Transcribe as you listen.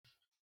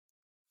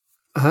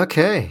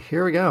Okay,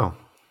 here we go.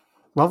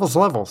 Levels.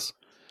 Levels.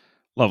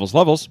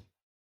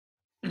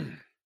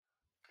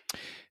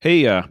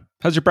 Hey,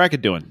 how's your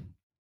bracket doing?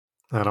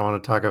 I don't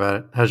want to talk about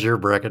it. How's your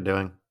bracket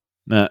doing?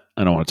 Nah,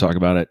 I don't want to talk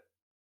about it.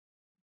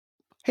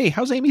 Hey,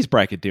 how's Amy's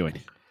bracket doing?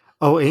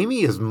 Oh,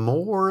 Amy is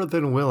more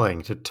than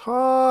willing to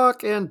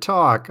talk and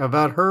talk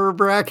about her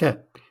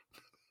bracket.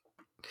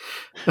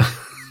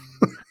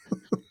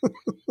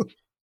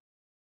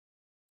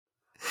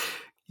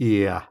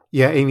 Yeah,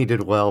 Amy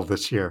did well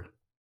this year.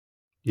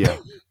 Yeah,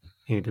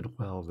 Amy did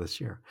well this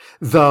year.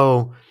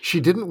 Though she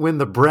didn't win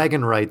the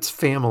Braggin' Rights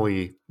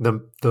family, the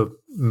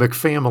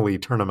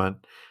McFamily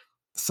tournament.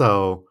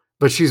 So,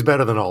 but she's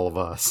better than all of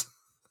us.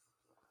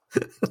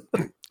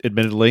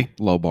 Admittedly,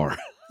 low bar.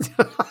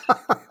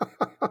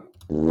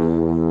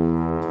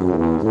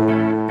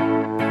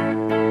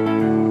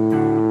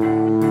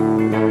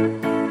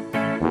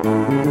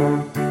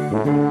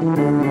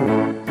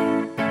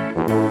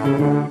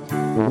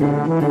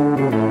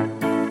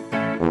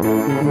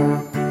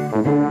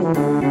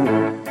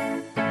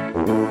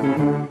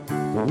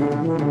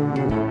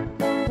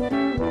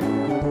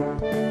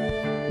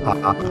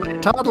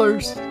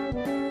 Toddlers.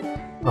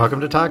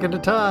 Welcome to Talking to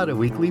Todd, a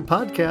weekly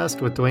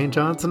podcast with Dwayne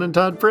Johnson and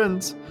Todd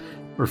Prinz,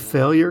 where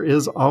failure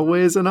is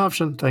always an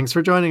option. Thanks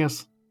for joining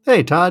us.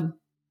 Hey, Todd.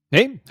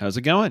 Hey, how's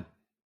it going?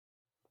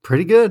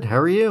 Pretty good. How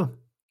are you?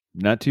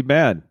 Not too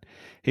bad.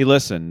 Hey,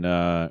 listen,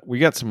 we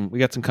got some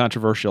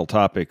controversial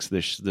topics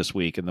this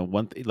week, and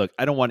look,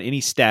 I don't want any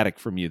static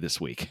from you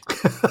this week.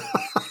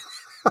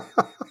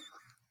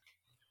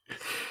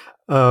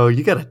 Oh,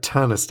 you got a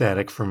ton of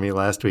static from me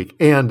last week,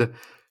 and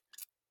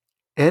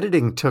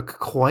editing took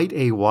quite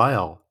a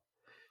while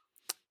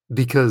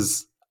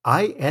because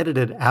I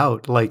edited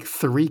out like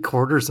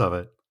 3/4 of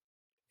it,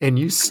 and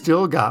you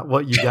still got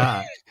what you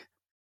got.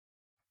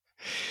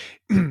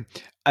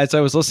 As I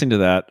was listening to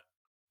that,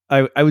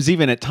 I was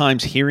even at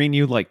times hearing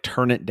you like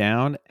turn it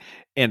down,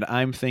 and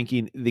I'm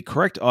thinking the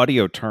correct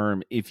audio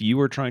term, if you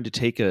were trying to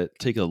take a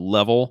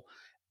level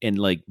and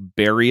like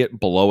bury it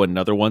below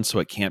another one so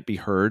it can't be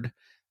heard,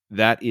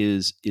 that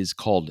is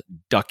called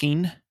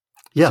ducking.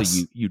 Yes.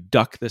 So you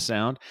duck the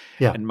sound.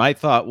 Yeah. And my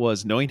thought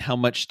was, knowing how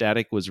much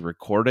static was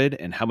recorded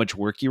and how much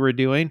work you were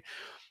doing,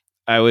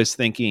 I was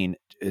thinking,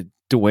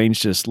 Dwayne's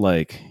just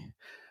like,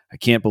 I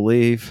can't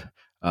believe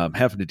I'm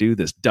having to do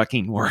this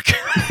ducking work.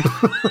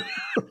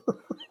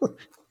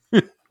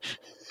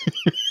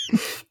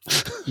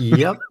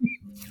 Yep.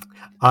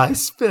 I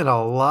spent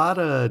a lot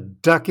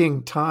of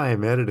ducking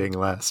time editing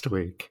last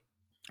week.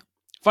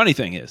 Funny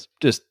thing is,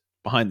 just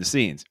behind the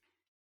scenes,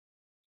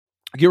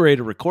 I get ready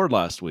to record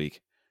last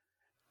week,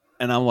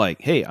 and I'm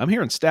like, hey, I'm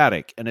hearing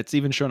static, and it's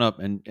even shown up,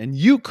 and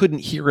you couldn't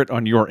hear it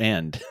on your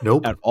end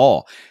at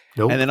all.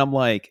 Nope. And then I'm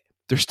like,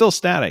 there's still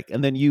static.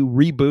 And then you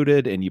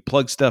rebooted and you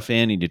plugged stuff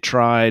in and you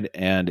tried,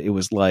 and it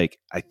was like,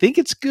 I think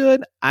it's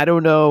good. I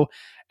don't know.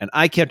 And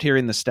I kept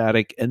hearing the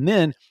static. And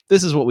then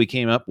this is what we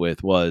came up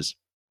with was,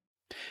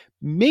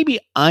 maybe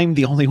I'm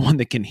the only one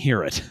that can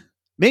hear it.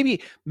 Maybe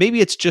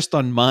it's just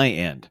on my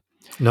end.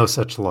 No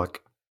such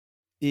luck.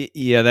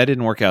 Yeah, that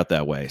didn't work out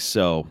that way.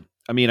 So,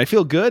 I mean, I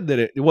feel good that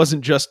it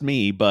wasn't just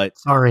me, but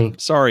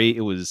sorry,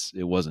 it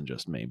wasn't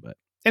just me. But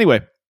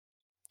anyway,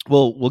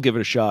 we'll give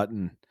it a shot,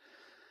 and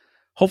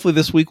hopefully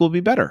this week will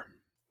be better.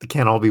 They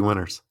can't all be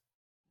winners.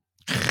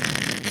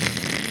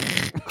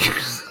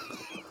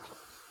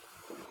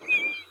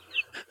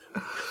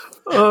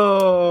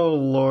 Oh,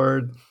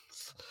 Lord.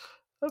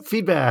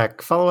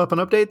 Feedback, follow-up,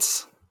 and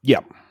updates? Yeah.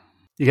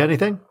 You got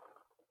anything?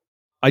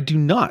 I do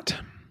not.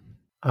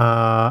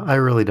 I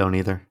really don't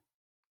either.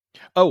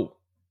 Oh,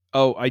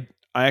 I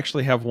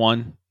actually have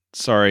one.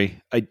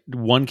 Sorry.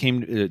 One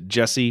came,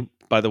 Jesse,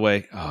 by the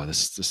way. Oh,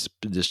 this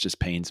just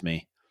pains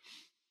me.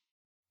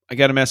 I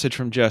got a message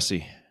from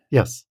Jesse.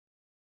 Yes.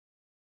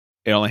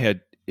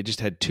 It just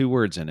had 2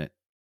 words in it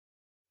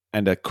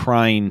and a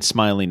crying,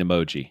 smiling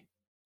emoji.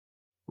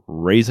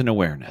 Raising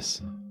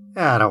awareness.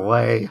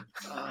 Attaway.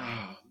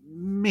 Oh,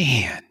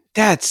 man,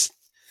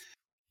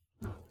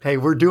 Hey,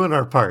 we're doing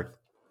our part.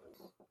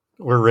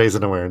 We're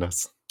raising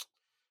awareness.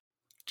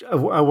 I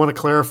want to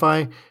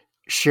clarify,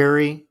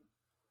 Sherry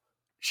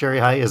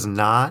High is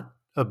not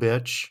a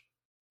bitch.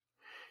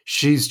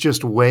 She's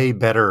just way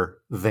better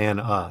than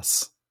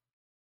us.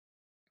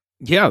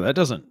 Yeah, that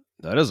doesn't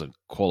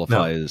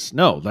qualify as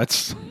no.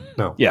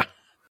 Yeah.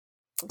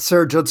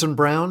 Sarah Judson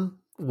Brown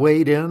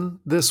weighed in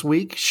this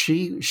week.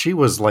 She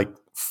was like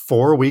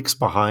 4 weeks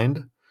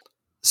behind.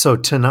 So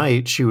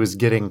tonight she was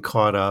getting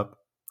caught up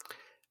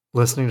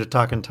listening to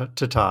Talking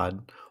to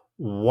Todd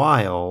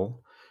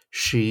while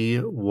she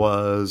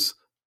was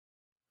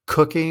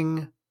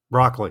cooking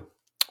broccoli,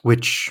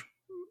 which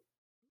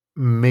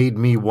made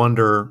me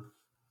wonder,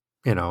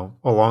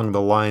 along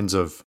the lines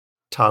of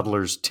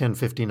Toddler's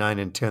 1059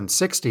 and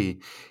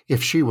 1060,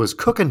 if she was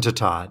cooking to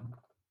Todd.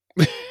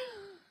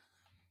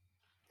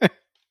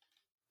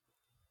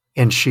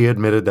 And she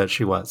admitted that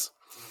she was.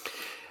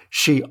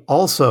 She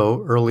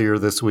also, earlier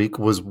this week,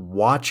 was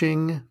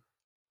watching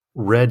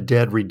Red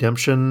Dead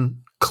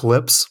Redemption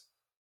clips.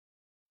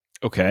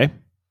 Okay.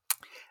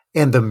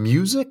 And the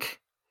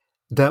music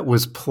that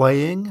was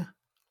playing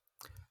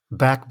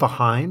back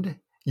behind,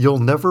 you'll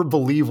never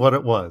believe what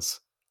it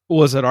was.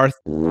 Was it our...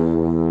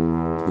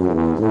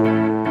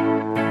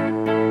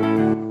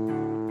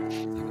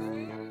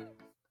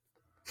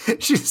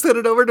 She sent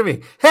it over to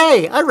me.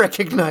 Hey, I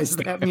recognize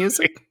that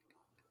music.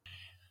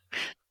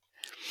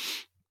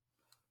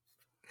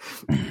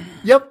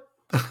 Yep.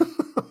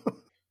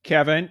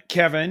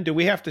 Kevin, do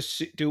we have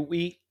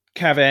to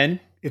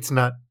Kevin? It's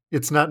not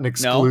an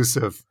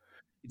exclusive. No?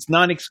 It's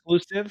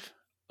non-exclusive?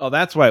 Oh,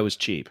 that's why it was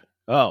cheap.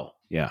 Oh,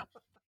 yeah.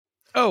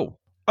 Oh,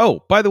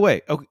 by the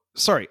way,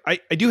 sorry, I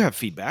do have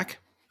feedback.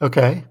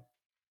 Okay.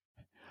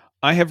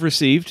 I have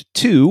received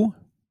 2,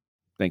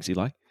 thanks,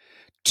 Eli,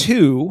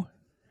 2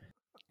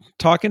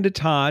 Talking to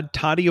Todd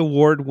Toddy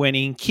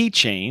Award-winning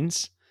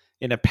keychains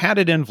in a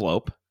padded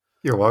envelope.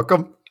 You're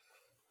welcome.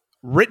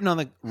 Written on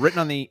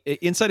the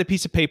inside a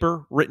piece of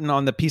paper, written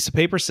on the piece of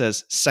paper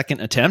says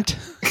second attempt.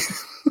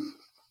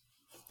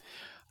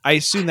 I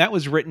assume that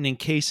was written in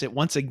case it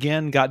once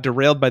again got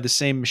derailed by the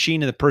same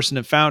machine and the person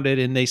that found it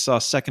and they saw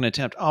second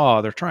attempt.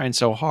 Oh, they're trying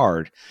so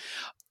hard.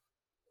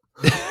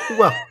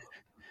 Well,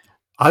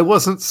 I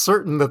wasn't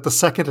certain that the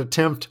second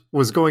attempt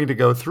was going to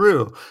go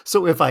through.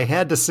 So if I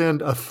had to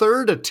send a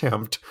third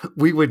attempt,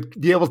 we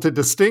would be able to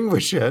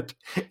distinguish it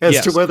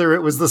as to whether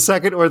it was the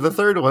second or the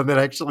third one that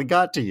actually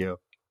got to you.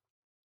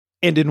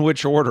 And in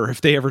which order,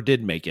 if they ever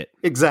did make it.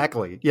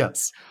 Exactly.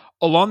 Yes.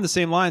 Along the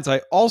same lines, I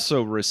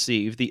also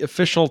received the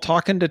official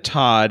Talking to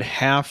Todd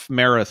half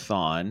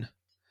marathon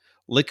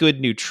liquid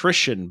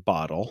nutrition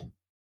bottle,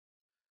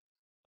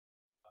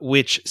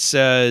 which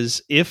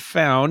says, if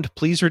found,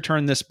 please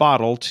return this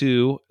bottle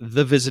to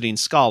the visiting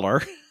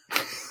scholar.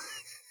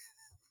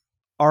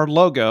 Our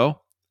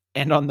logo,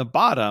 and on the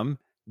bottom, ...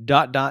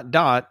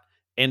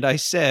 And I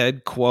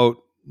said,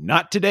 quote,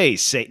 not today,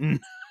 Satan.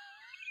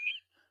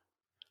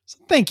 So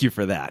thank you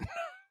for that.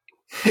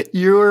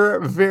 You're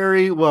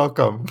very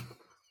welcome.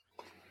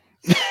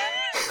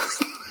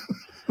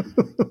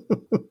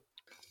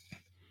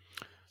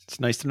 It's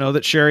nice to know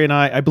that Sherry and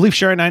I believe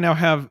Sherry and I now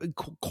have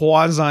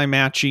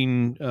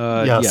quasi-matching.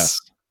 Yes.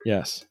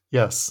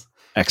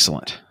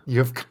 Excellent.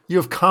 You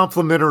have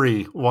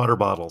complimentary water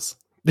bottles.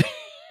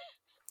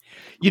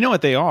 You know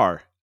what they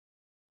are?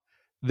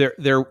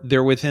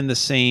 They're within the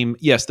same.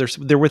 Yes,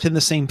 they're within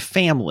the same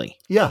family.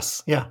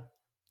 Yes. Yeah.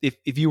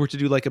 If you were to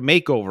do like a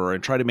makeover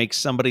and try to make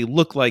somebody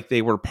look like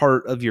they were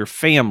part of your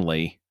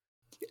family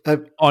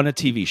on a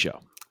TV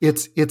show,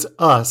 it's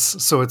us,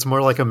 so it's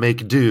more like a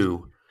make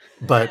do,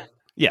 but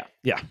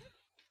yeah.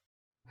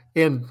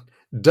 And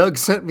Doug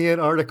sent me an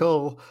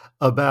article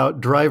about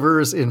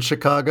drivers in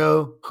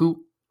Chicago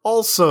who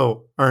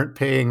also aren't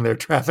paying their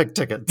traffic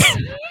tickets.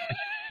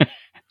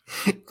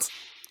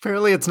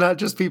 Apparently, it's not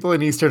just people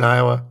in Eastern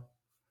Iowa.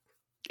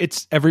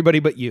 It's everybody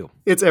but you.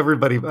 It's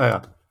everybody.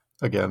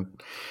 Again,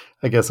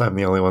 I guess I'm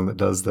the only one that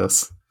does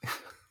this.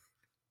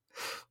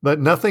 But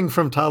nothing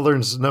from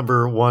toddlers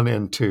number 1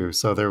 and 2.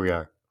 So there we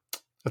are.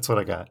 That's what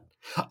I got.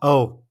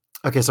 Oh,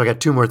 okay. So I got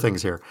 2 more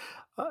things here.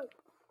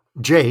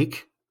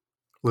 Jake,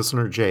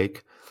 listener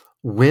Jake,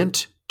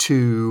 went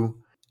to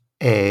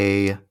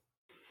a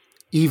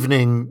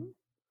evening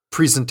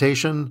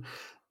presentation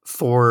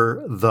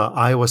for the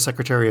Iowa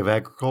Secretary of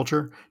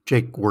Agriculture.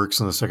 Jake works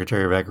in the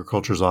Secretary of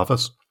Agriculture's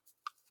office.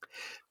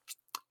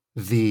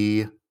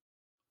 The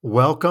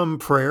welcome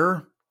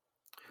prayer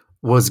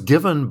was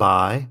given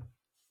by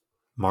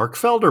Mark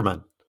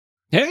Felderman.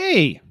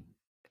 Hey!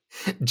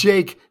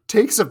 Jake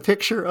takes a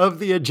picture of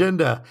the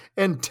agenda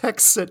and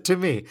texts it to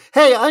me.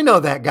 Hey, I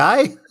know that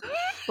guy.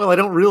 Well, I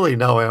don't really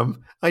know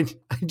him. I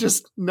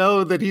just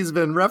know that he's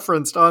been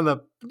referenced on the...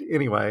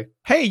 Anyway.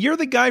 Hey, you're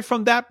the guy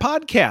from that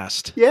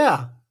podcast.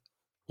 Yeah.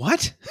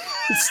 What?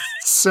 It's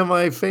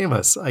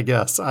semi-famous, I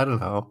guess. I don't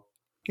know.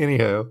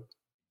 Anywho.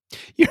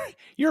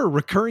 You're a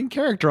recurring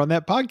character on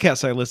that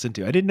podcast I listened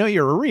to. I didn't know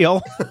you were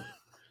real.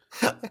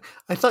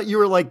 I thought you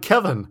were like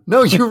Kevin.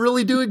 No, you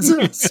really do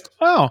exist.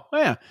 Oh,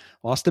 yeah.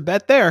 Lost a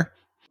bet there.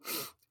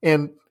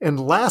 And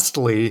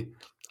lastly,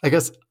 I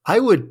guess I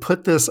would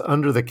put this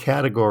under the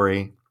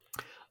category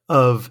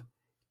of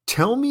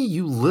tell me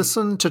you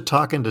listen to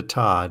Talking to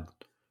Todd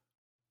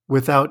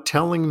without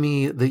telling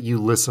me that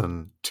you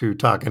listen to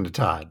Talking to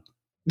Todd.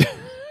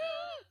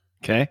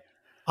 Okay.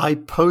 I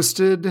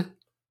posted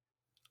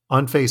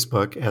on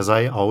Facebook, as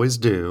I always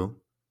do,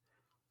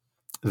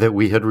 that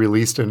we had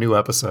released a new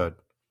episode.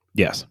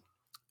 Yes.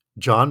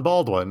 John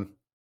Baldwin,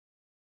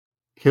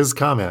 his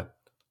comment,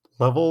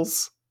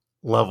 levels.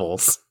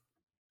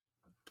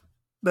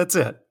 That's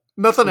it.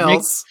 Nothing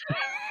else.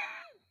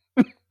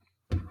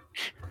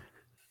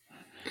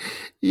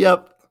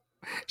 Yep.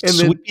 And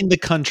sweeping the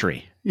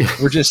country. Yeah.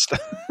 We're just...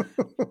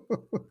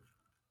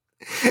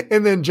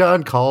 And then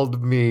John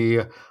called me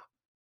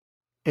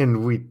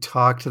and we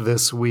talked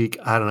this week.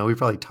 I don't know. We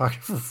probably talked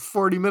for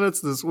 40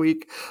 minutes this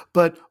week,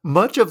 but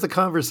much of the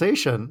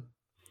conversation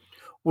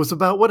was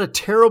about what a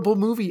terrible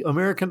movie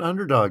American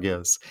Underdog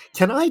is.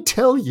 Can I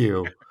tell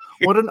you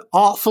what an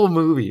awful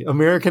movie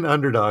American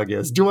Underdog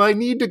is? Do I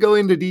need to go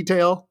into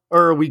detail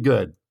or are we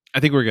good? I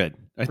think we're good.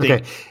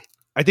 Okay.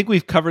 I think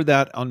we've covered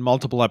that on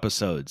multiple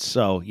episodes.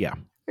 So yeah.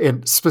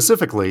 And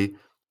specifically,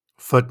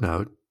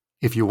 footnote,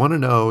 if you want to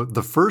know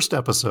the first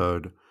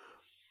episode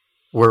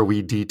where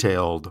we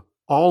detailed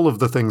all of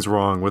the things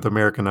wrong with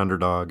American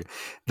Underdog,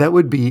 that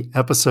would be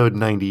episode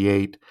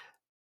 98,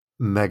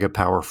 Mega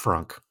Power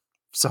Frunk.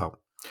 So,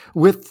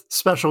 with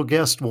special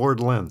guest Ward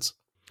Lenz.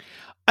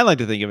 I like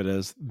to think of it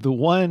as the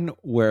one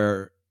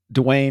where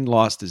Dwayne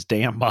lost his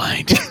damn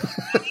mind.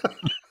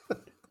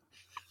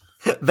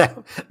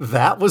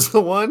 that was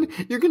the one.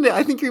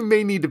 I think you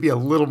may need to be a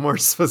little more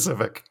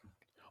specific.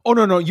 Oh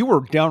no, you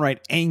were downright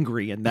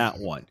angry in that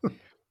one.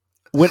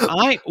 When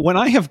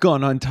I have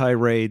gone on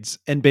tirades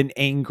and been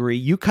angry,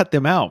 you cut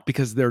them out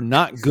because they're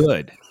not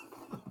good.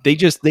 They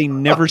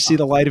never see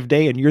the light of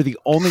day, and you're the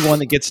only one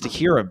that gets to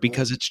hear it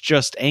because it's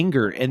just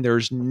anger and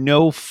there's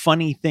no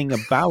funny thing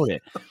about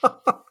it.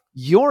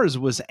 Yours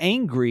was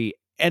angry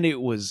and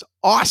it was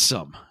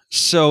awesome,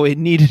 so it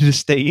needed to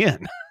stay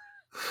in.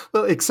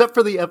 Well, except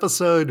for the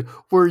episode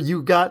where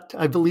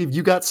I believe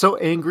you got so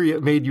angry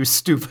it made you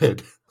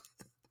stupid.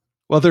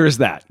 Well, there is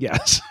that,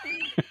 yes.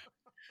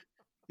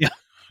 Yeah.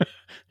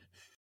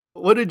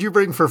 What did you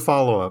bring for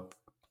follow-up?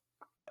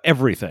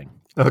 Everything.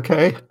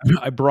 Okay.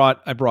 I brought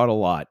a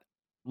lot.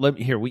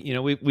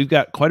 We've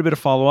got quite a bit of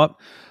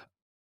follow-up.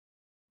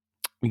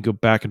 We can go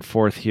back and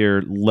forth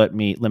here. Let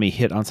me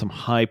hit on some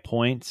high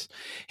points.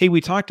 Hey,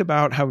 we talked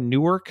about how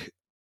Newark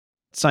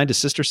signed a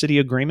sister city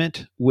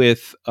agreement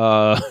with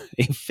a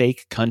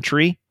fake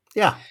country.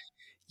 Yeah.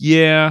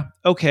 Yeah.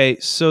 Okay.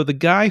 So the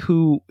guy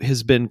who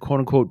has been quote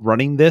unquote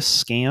running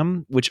this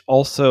scam, which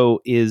also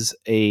is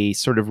a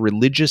sort of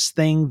religious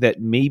thing that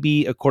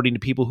maybe, according to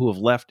people who have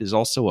left, is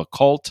also a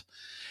cult.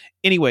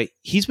 Anyway,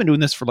 he's been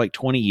doing this for like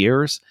 20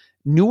 years.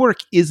 Newark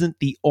isn't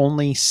the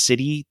only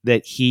city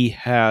that he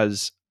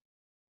has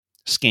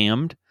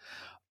scammed.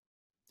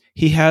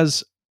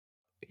 His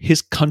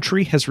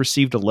country has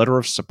received a letter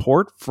of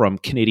support from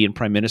Canadian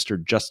Prime Minister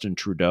Justin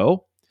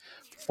Trudeau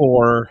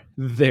for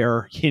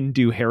their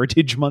Hindu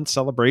Heritage Month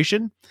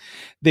celebration.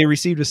 They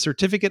received a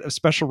certificate of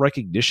special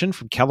recognition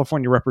from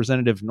California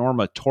Representative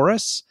Norma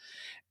Torres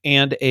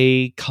and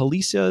a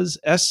Kalisa's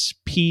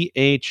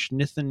SPH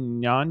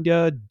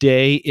Nityananda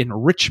Day in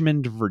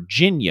Richmond,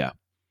 Virginia.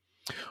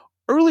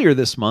 Earlier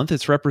this month,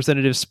 its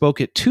representative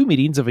spoke at 2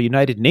 meetings of a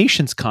United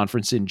Nations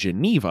conference in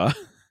Geneva,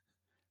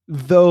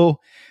 though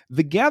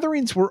the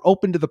gatherings were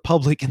open to the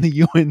public and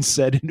the UN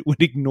said it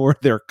would ignore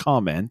their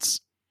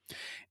comments.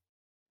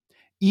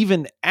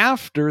 Even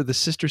after the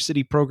Sister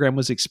City program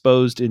was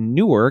exposed in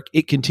Newark,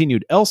 it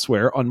continued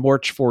elsewhere. On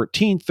March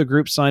 14th, the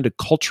group signed a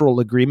cultural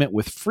agreement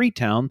with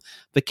Freetown,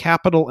 the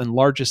capital and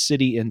largest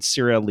city in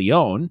Sierra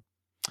Leone.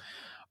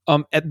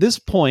 At this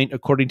point,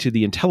 according to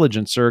the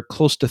Intelligencer,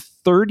 close to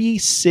 30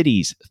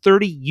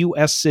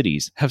 U.S.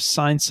 cities, have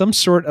signed some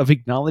sort of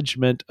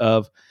acknowledgement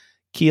of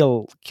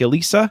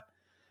Kilisa.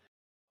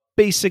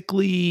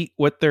 Basically,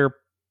 what they're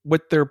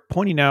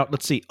pointing out,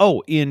 let's see.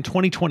 Oh, in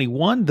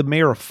 2021, the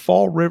mayor of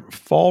Fall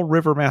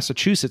River,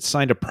 Massachusetts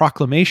signed a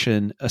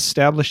proclamation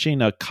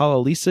establishing a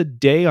Kalalisa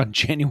Day on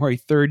January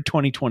 3rd,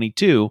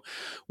 2022,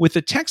 with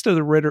the text of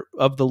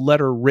the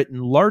letter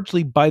written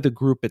largely by the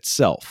group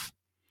itself.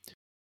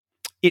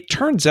 It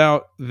turns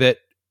out that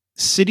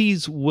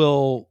cities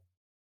will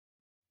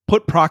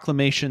put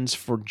proclamations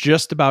for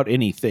just about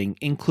anything,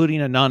 including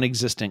a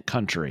non-existent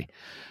country.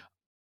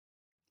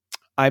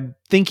 I'm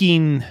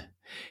thinking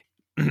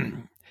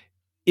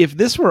if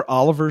this were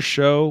Oliver's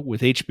show with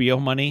HBO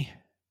money,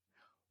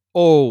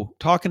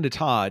 Talking to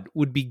Todd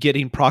would be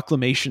getting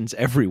proclamations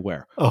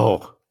everywhere.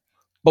 Oh.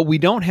 But we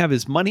don't have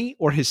his money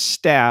or his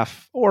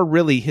staff or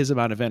really his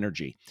amount of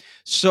energy.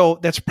 So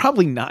that's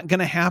probably not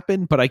going to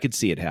happen, but I could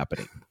see it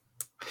happening.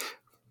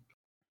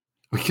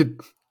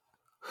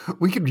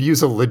 We could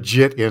use a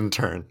legit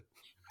intern.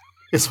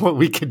 It's what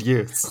we could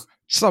use.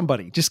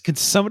 Could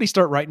somebody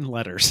start writing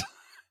letters?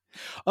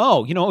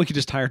 Oh, we could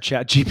just hire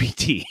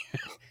ChatGPT.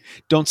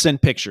 Don't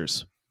send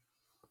pictures.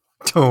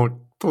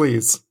 Don't,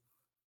 please.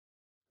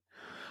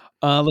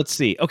 Let's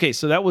see. Okay,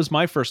 so that was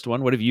my first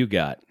one. What have you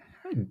got?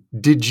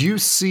 Did you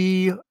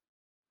see,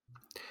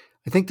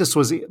 I think this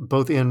was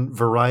both in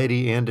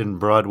Variety and in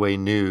Broadway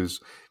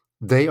News,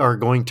 they are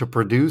going to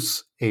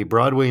produce a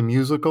Broadway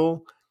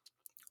musical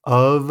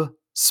of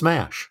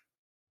Smash.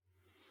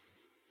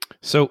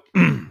 So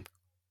when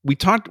we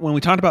talked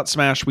about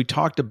Smash, we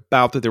talked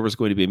about that there was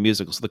going to be a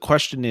musical. So the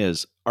question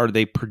is, are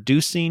they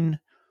producing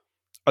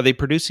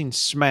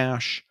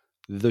Smash,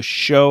 the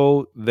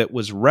show that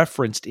was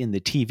referenced in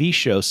the TV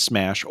show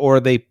Smash, or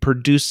are they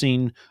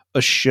producing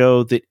a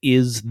show that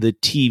is the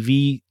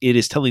TV? It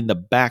is telling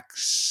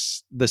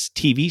this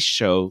TV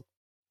show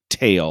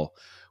tale,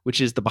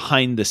 which is the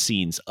behind the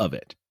scenes of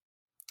it.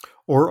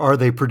 Or are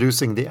they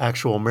producing the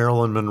actual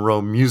Marilyn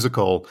Monroe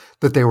musical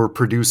that they were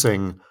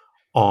producing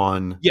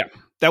on? Yeah,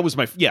 that was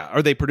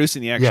are they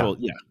producing the actual?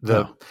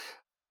 Yeah.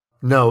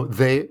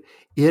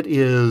 It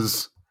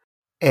is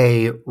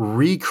a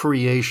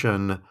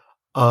recreation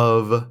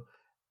of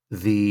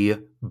the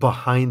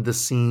behind the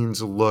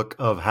scenes look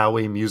of how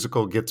a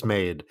musical gets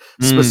made,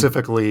 Mm.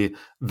 specifically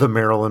the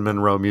Marilyn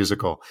Monroe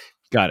musical.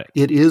 Got it.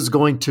 It is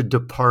going to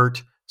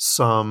depart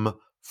some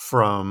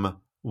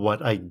from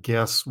what I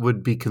guess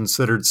would be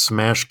considered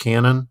smash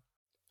canon.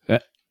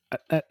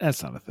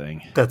 That's not a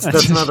thing. That's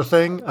not a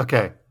thing?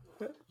 Okay.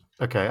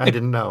 I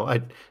didn't know.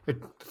 I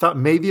thought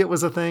maybe it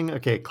was a thing.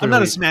 Okay, clearly. I'm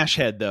not a smash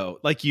head, though,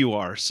 like you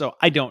are, so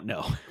I don't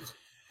know.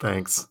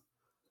 Thanks.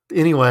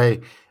 Anyway,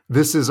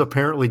 this is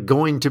apparently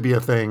going to be a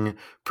thing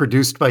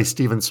produced by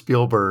Steven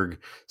Spielberg,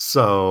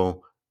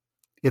 so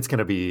it's going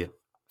to be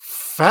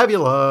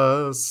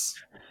fabulous.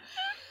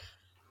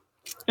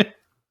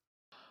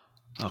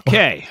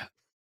 Okay.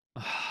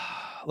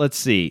 Let's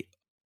see.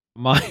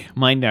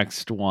 My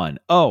next one.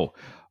 Oh,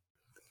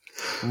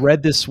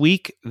 read this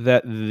week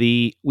that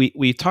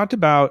we talked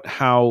about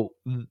how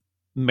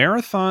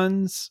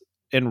marathons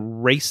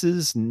and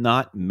races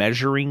not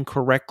measuring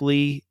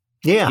correctly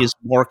is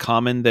more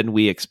common than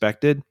we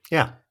expected.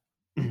 Yeah.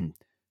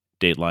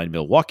 Dateline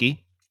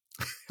Milwaukee.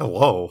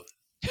 Hello.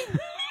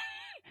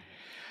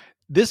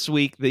 This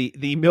week,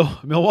 the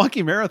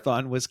Milwaukee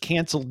Marathon was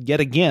canceled yet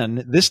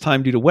again, this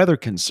time due to weather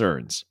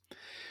concerns.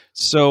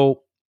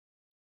 So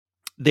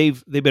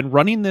they've been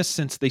running this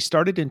since they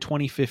started in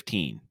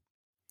 2015.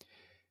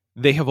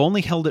 They have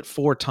only held it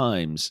 4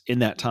 times in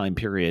that time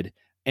period,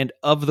 and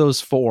of those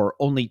 4,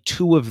 only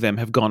 2 of them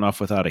have gone off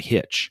without a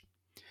hitch.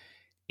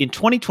 In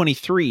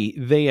 2023,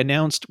 they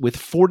announced with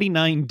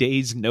 49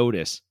 days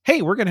notice,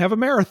 hey, we're going to have a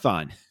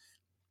marathon,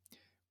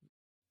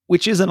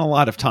 which isn't a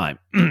lot of time.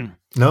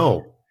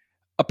 No.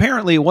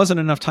 Apparently, it wasn't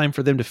enough time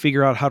for them to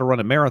figure out how to run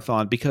a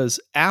marathon,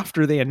 because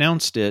after they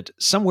announced it,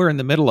 somewhere in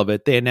the middle of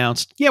it, they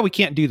announced, yeah, we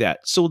can't do that.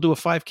 So we'll do a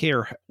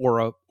 5K or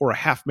a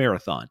half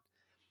marathon.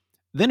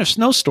 Then a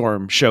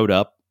snowstorm showed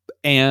up,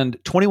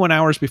 and 21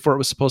 hours before it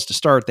was supposed to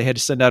start, they had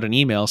to send out an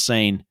email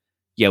saying,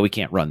 yeah, we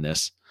can't run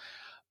this.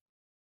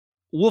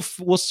 We'll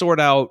sort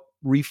out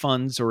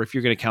refunds, or if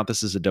you're going to count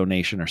this as a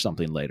donation or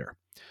something later.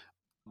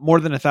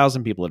 More than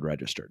 1,000 people had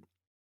registered.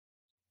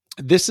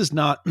 This is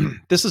not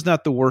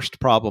the worst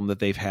problem that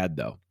they've had,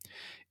 though.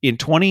 In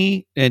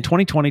 2020,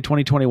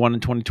 2021,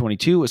 and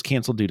 2022, it was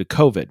canceled due to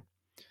COVID.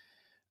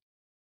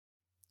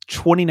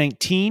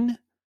 2019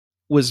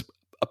 was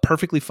a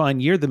perfectly fine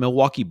year. The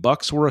Milwaukee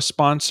Bucks were a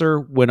sponsor,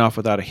 went off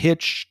without a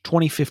hitch.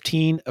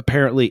 2015,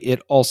 apparently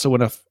it also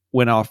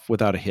went off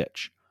without a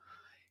hitch.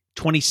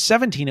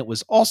 2017, it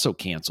was also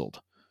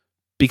canceled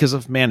because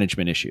of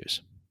management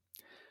issues.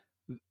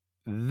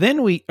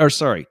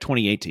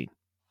 2018.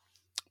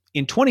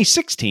 In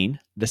 2016,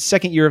 the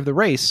second year of the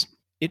race,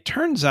 it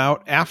turns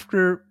out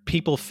after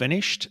people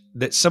finished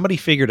that somebody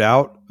figured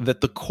out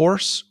that the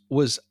course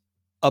was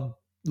a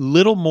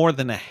little more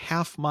than a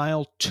half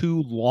mile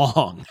too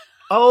long.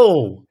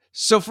 Oh.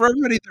 So for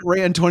everybody that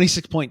ran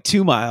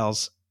 26.2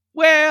 miles,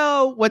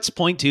 well, what's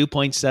 0.2,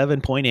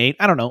 0.7, 0.8?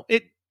 I don't know.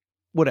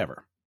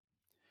 Whatever.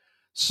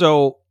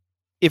 So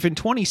if in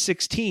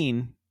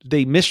 2016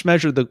 they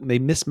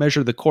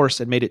mismeasured the course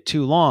and made it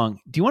too long,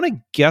 do you want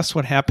to guess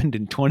what happened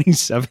in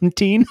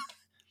 2017?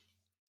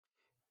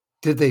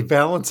 Did they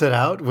balance it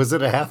out? Was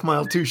it a half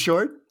mile too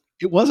short?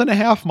 It wasn't a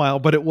half mile,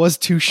 but it was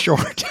too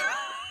short.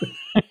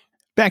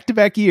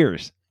 Back-to-back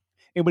years.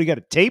 Anybody got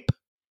a tape?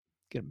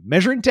 Get a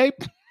measuring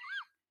tape?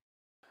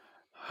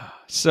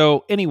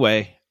 So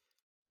anyway,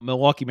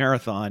 Milwaukee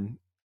Marathon,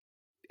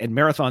 and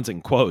marathons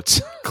in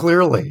quotes.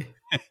 Clearly.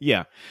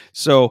 Yeah.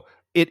 So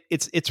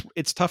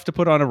it's tough to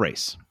put on a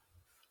race.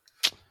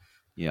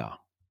 Yeah.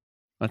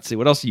 Let's see.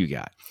 What else you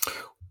got?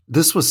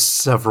 This was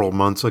several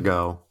months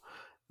ago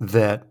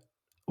that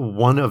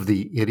one of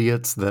the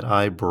idiots that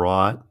I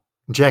brought,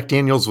 Jack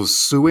Daniels, was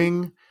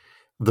suing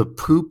the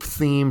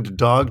poop-themed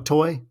dog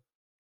toy.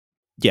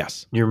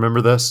 Yes. You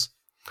remember this?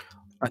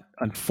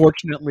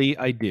 Unfortunately,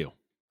 I do.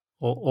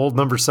 Old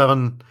number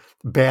 7,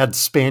 bad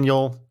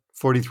spaniel,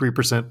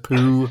 43%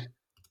 poo,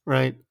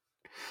 right?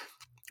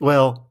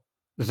 Well,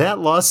 that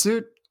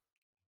lawsuit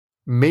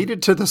made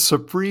it to the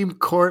Supreme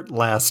Court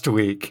last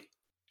week.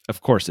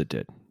 Of course it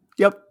did.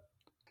 Yep.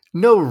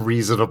 No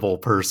reasonable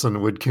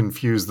person would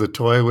confuse the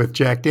toy with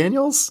Jack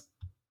Daniels,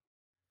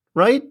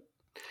 right?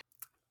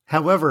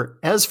 However,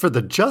 as for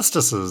the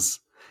justices,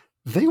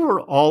 they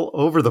were all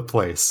over the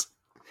place.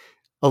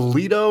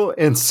 Alito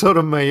and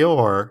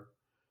Sotomayor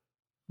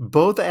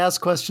both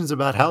asked questions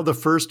about how the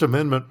First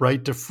Amendment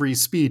right to free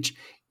speech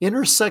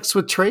intersects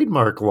with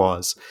trademark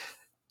laws.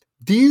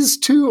 These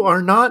two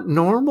are not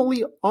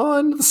normally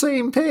on the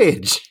same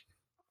page.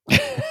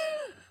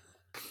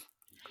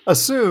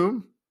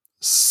 Assume,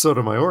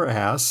 Sotomayor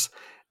asks,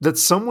 that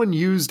someone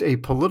used a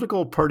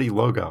political party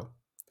logo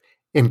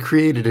and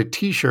created a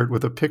t-shirt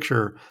with a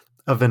picture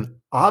of an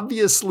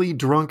obviously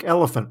drunk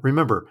elephant.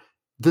 Remember,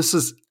 this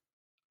is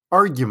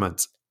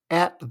arguments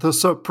at the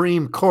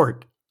Supreme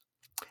Court.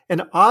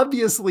 An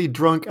obviously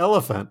drunk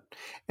elephant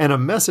and a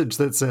message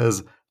that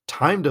says,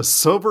 "Time to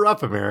sober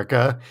up,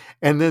 America,"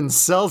 and then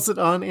sells it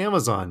on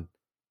Amazon.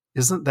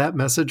 Isn't that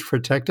message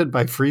protected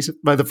by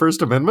the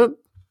First Amendment?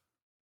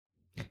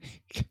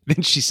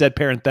 Then she said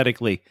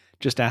parenthetically,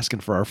 Just asking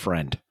for our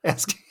friend.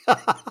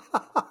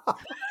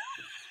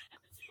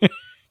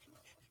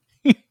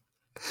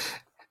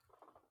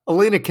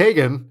 Elena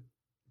Kagan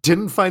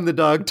didn't find the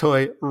dog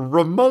toy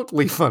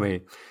remotely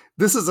funny.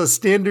 This is a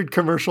standard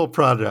commercial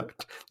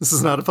product. This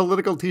is not a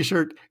political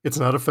t-shirt. It's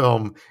not a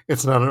film.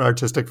 It's not an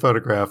artistic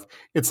photograph.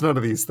 It's none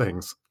of these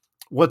things.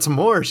 What's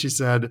more, she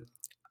said,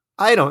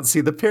 I don't see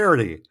the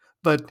parody,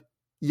 but,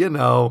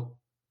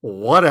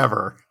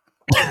 whatever.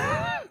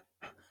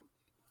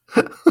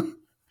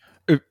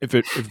 If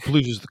it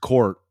pleases the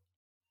court,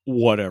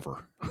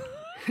 whatever.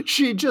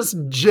 She just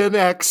Gen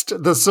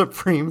X'd the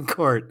Supreme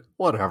Court.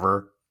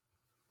 Whatever.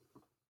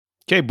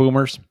 Okay,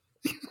 boomers.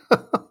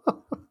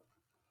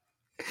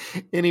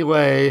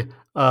 Anyway,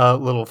 a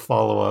little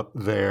follow-up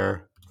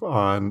there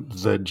on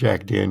the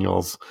Jack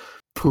Daniels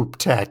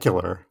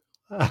pooptacular.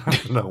 I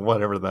don't know,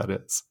 whatever that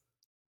is.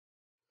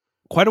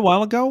 Quite a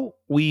while ago,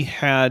 we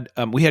had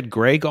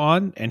Greg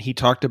on, and he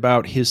talked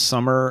about his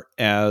summer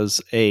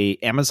as a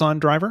Amazon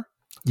driver.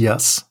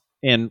 Yes.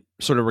 And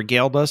sort of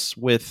regaled us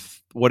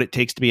with what it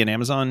takes to be an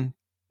Amazon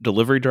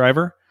delivery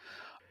driver.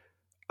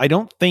 I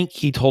don't think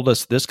he told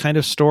us this kind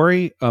of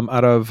story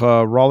out of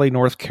Raleigh,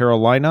 North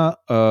Carolina.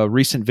 A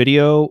recent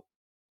video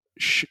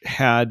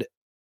had,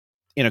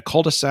 in a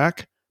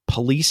cul-de-sac,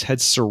 police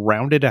had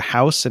surrounded a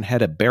house and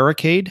had a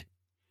barricade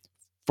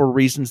for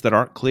reasons that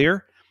aren't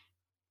clear.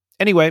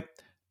 Anyway,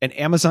 an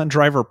Amazon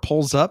driver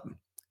pulls up,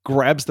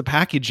 grabs the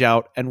package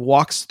out, and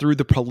walks through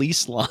the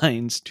police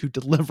lines to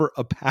deliver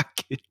a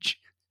package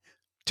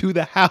to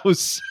the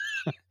house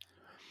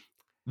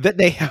that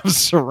they have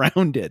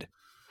surrounded.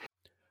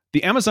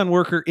 The Amazon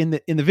worker in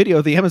the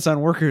video, the Amazon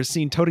worker is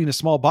seen toting a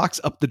small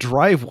box up the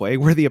driveway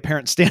where the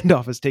apparent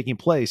standoff is taking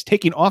place,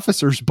 taking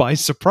officers by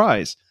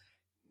surprise.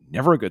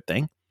 Never a good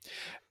thing.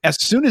 As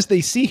soon as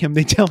they see him,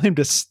 they tell him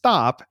to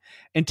stop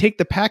and take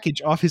the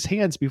package off his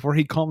hands before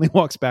he calmly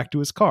walks back to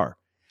his car.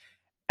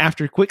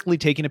 After quickly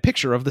taking a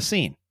picture of the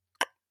scene.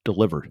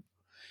 Delivered.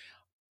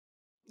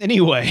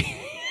 Anyway,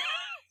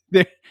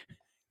 there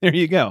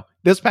you go.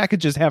 Those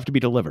packages have to be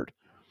delivered.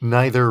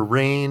 Neither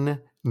rain,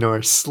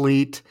 nor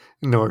sleet,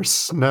 nor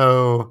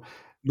snow.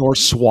 Nor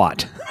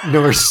SWAT.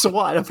 Nor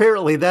SWAT.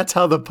 Apparently, that's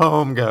how the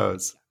poem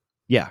goes.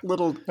 Yeah.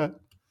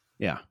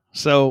 Yeah.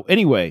 So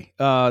anyway,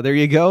 there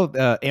you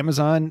go.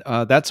 Amazon,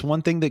 that's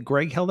one thing that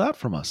Greg held out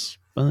from us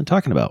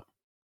talking about.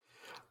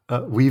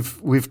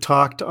 We've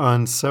talked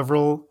on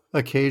several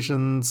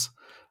occasions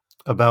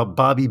about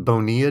Bobby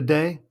Bonilla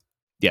Day.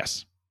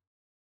 Yes.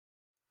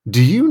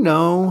 Do you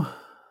know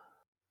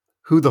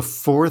who the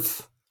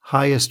fourth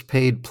highest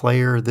paid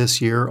player this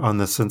year on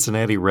the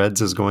Cincinnati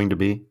Reds is going to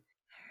be?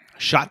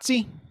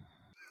 Shotzi?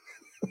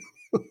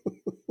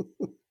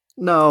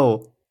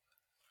 No.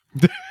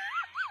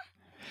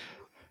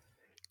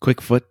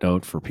 Quick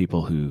footnote for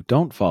people who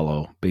don't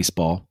follow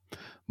baseball.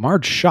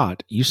 Marge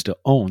Schott used to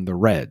own the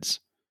Reds.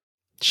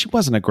 She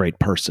wasn't a great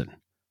person.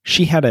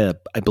 She had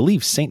I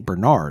believe, St.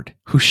 Bernard,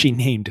 who she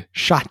named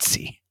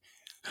Shotzi,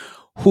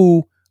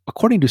 who,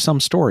 according to some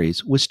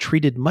stories, was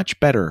treated much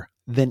better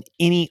than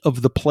any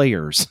of the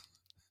players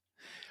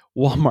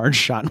while Marge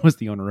Schott was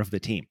the owner of the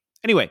team.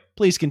 Anyway,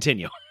 please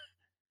continue.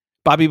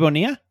 Bobby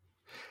Bonilla?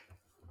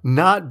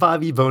 Not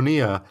Bobby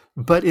Bonilla,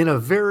 but in a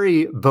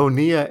very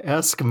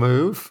Bonilla-esque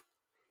move,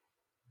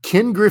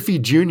 Ken Griffey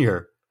Jr.,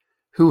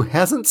 who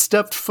hasn't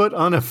stepped foot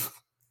on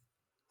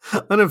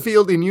a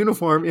field in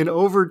uniform in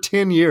over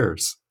 10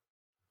 years.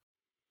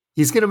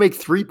 He's going to make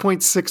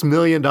 $3.6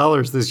 million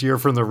this year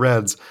from the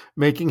Reds,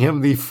 making him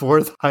the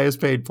fourth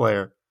highest paid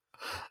player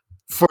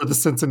for the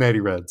Cincinnati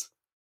Reds.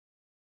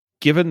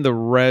 Given the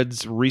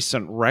Reds'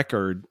 recent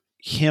record,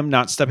 him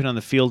not stepping on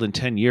the field in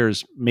 10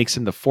 years makes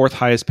him the fourth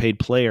highest paid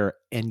player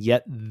and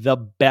yet the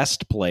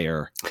best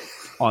player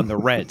on the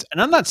Reds.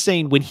 And I'm not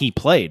saying when he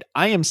played.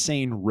 I am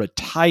saying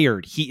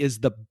retired. He is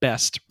the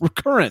best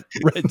current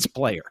Reds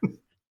player.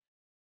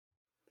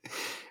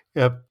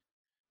 Yep.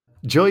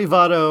 Joey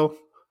Votto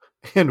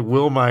and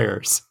Will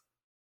Myers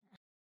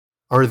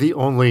are the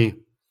only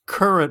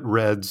current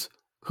Reds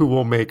who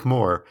will make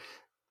more.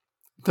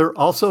 They're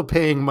also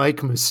paying Mike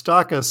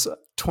Moustakas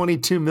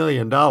 $22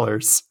 million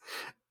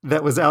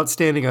that was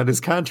outstanding on his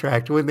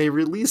contract when they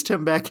released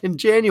him back in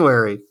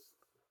January.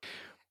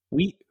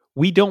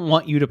 We don't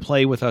want you to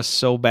play with us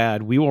so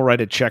bad. We will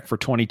write a check for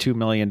 $22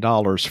 million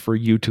for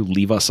you to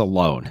leave us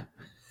alone.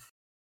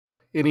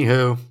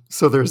 Anywho,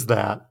 so there's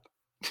that.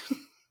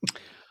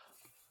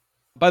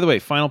 By the way,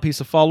 final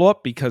piece of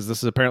follow-up, because this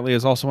is apparently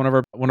is also one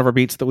of our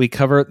beats that we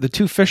cover. The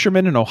two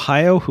fishermen in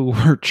Ohio who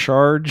were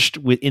charged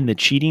in the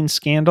cheating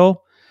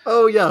scandal.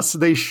 Oh, yes.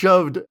 They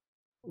shoved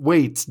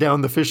weights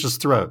down the fish's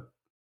throat.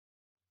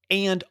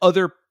 And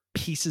other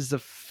pieces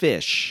of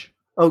fish.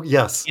 Oh,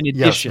 yes. In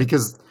addition.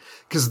 Yes,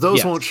 because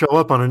those won't show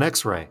up on an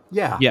X-ray.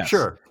 Yeah, yes.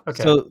 Sure.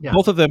 Okay. So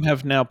both of them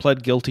have now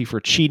pled guilty for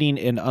cheating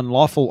in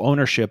unlawful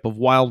ownership of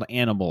wild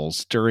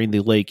animals during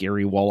the Lake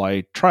Erie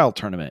Walleye Trial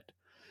Tournament.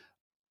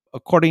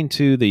 according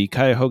to the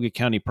Cuyahoga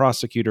County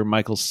prosecutor,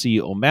 Michael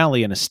C.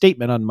 O'Malley, in a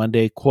statement on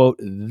Monday, quote,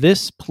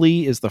 "This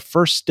plea is the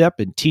first step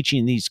in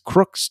teaching these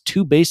crooks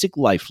 2 basic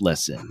life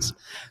lessons.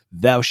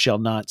 Thou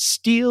shalt not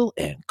steal,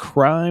 and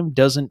crime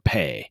doesn't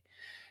pay."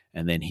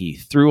 And then he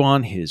threw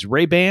on his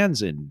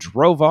Ray-Bans and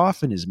drove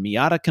off in his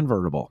Miata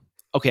convertible.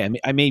 Okay,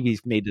 I maybe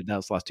made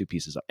those last 2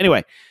 pieces up.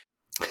 Anyway,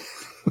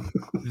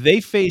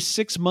 they face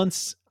 6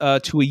 months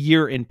to a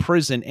year in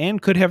prison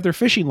and could have their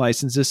fishing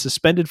licenses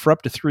suspended for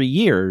up to 3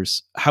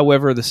 years.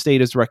 However, the state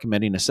is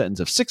recommending a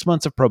sentence of 6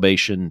 months of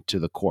probation to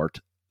the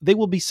court. They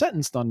will be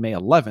sentenced on May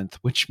 11th,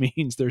 which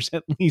means there's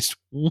at least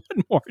one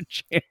more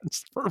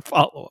chance for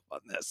follow-up on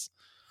this.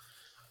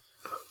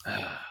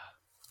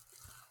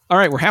 All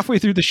right, we're halfway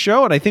through the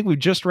show, and I think we've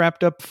just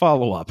wrapped up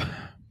follow-up.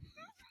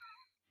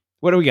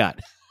 What do we got?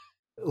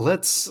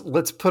 Let's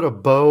put a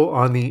bow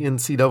on the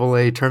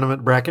NCAA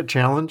tournament bracket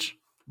challenge.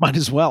 Might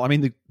as well. I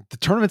mean, the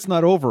tournament's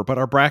not over, but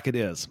our bracket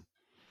is.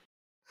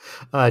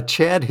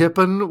 Chad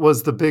Hippen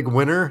was the big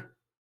winner,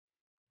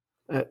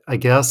 I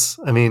guess.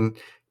 I mean,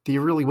 do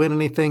you really win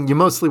anything? You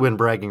mostly win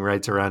bragging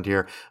rights around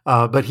here.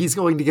 But he's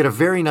going to get a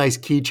very nice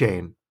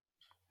keychain.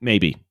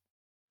 Maybe.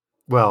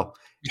 Well,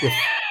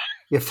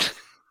 if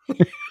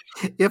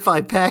if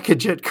I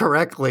package it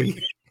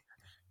correctly,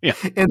 yeah,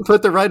 and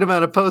put the right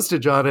amount of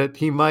postage on it,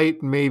 he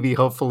might maybe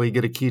hopefully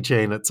get a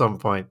keychain at some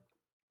point.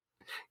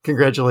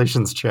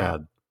 Congratulations,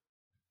 Chad.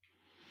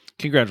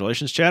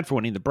 Congratulations, Chad, for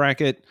winning the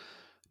bracket.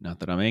 Not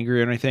that I'm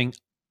angry or anything.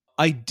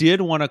 I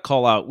did want to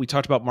call out, we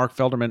talked about Mark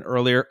Felderman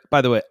earlier.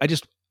 By the way, I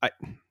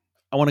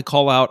want to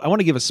call out, I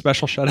want to give a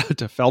special shout out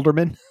to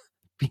Felderman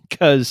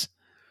because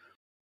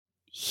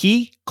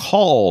he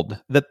called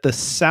that the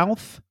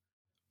South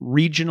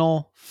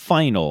Regional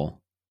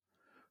Final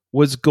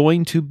was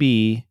going to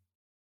be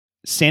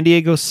San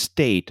Diego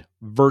State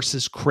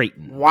versus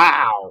Creighton.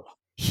 Wow.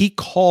 He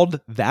called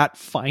that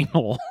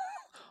final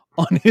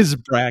on his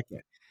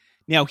bracket.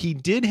 Now, he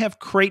did have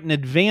Creighton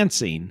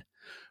advancing,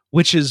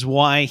 which is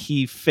why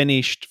he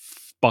finished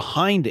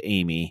behind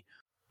Amy.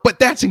 But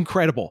that's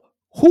incredible.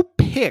 Who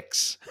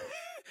picks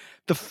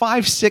the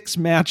 5-6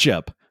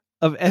 matchup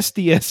of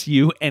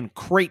SDSU and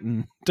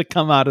Creighton to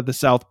come out of the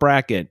South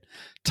bracket,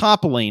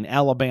 toppling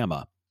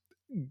Alabama?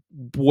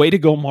 Way to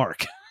go,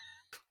 Mark.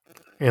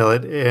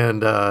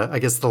 And I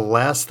guess the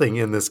last thing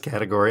in this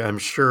category, I'm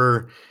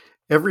sure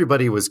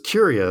everybody was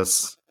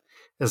curious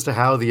as to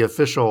how the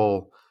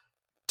official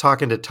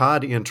talking to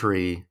Todd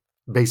entry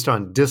based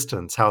on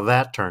distance, how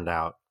that turned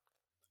out.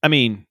 I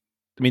mean,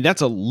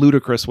 that's a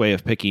ludicrous way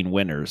of picking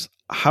winners.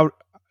 How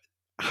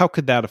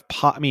could that have?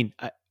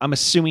 I'm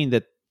assuming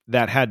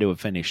that had to have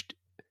finished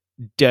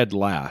dead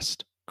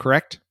last,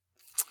 correct?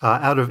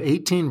 Out of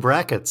 18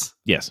 brackets,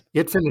 yes,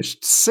 it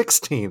finished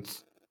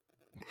 16th,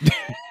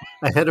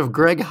 ahead of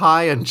Greg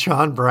High and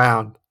John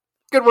Brown.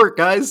 Good work,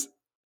 guys.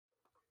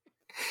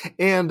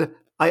 And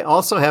I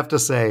also have to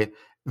say,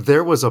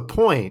 there was a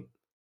point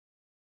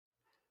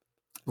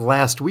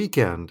last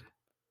weekend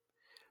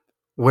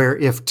where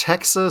if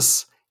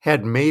Texas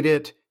had made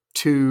it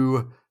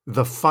to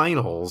the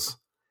finals,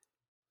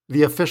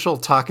 the official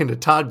talking to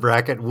Todd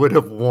bracket would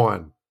have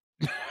won.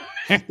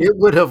 It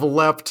would have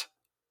leapt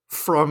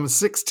from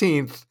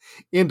 16th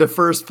into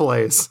first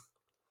place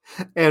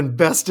and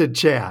bested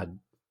Chad.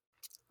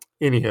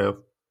 Anyhow,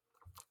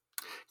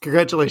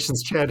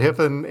 congratulations, Chad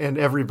Hippen, and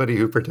everybody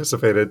who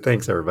participated.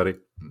 Thanks, everybody.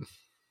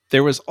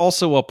 There was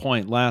also a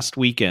point last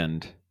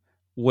weekend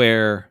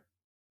where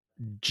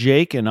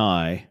Jake and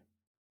I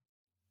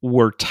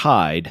were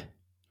tied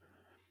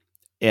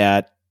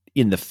in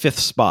the 5th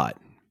spot.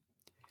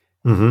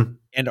 Mm-hmm.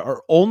 And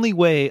our only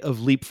way of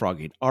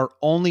leapfrogging, our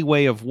only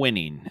way of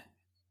winning,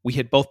 we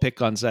had both picked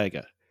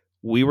Gonzaga.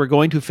 We were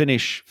going to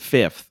finish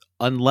 5th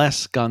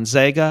unless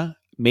Gonzaga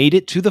made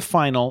it to the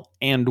final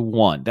and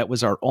won. That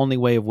was our only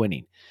way of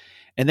winning.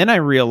 And then I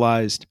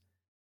realized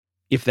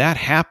if that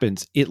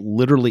happens, it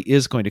literally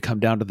is going to come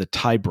down to the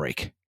tie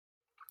break.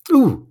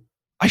 Ooh.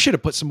 I should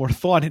have put some more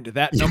thought into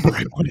that number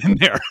I put in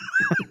there.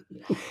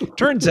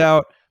 Turns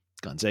out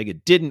Gonzaga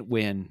didn't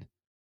win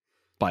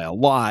by a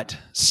lot,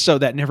 so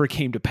that never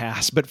came to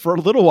pass. But for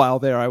a little while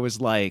there, I was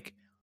like,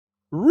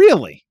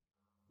 really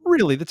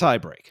the tie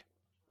break.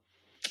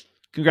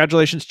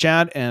 Congratulations,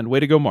 Chad, and way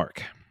to go,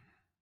 Mark.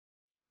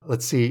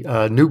 Let's see.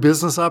 New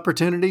business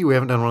opportunity. We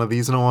haven't done one of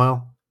these in a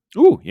while.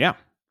 Ooh, yeah.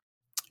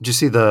 Did you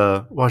see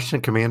the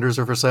Washington Commanders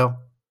are for sale?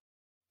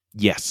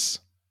 Yes.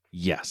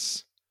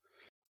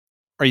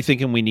 Are you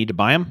thinking we need to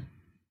buy them?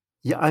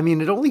 Yeah, I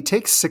mean, it only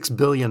takes $6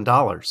 billion.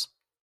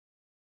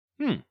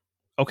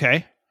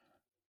 Okay.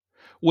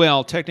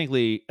 Well,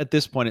 technically, at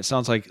this point, it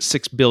sounds like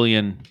 6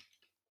 billion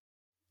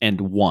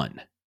and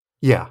 1.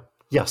 Yeah.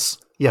 Yes.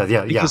 Yeah.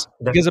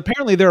 Because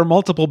apparently there are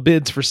multiple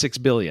bids for 6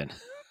 billion.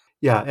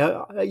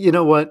 Yeah. You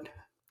know what?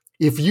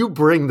 If you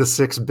bring the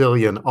 6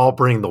 billion, I'll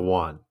bring the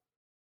 1.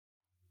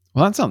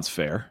 Well, that sounds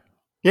fair.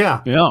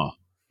 Yeah.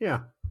 Yeah.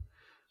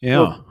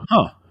 Well,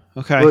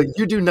 okay. Well,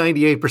 you do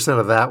 98%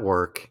 of that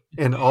work,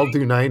 and I'll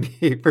do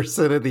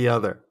 98% of the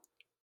other.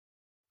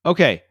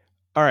 Okay.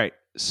 All right.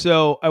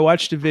 So I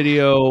watched a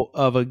video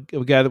of a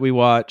guy that we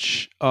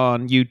watch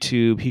on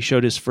YouTube. He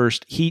showed his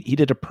first. He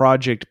did a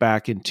project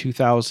back in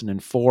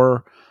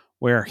 2004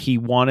 where he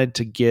wanted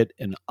to get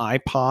an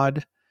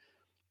iPod,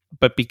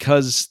 but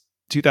because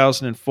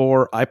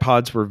 2004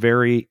 iPods were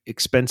very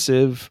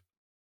expensive,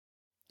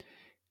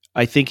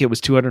 I think it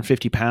was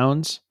 250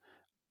 pounds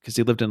because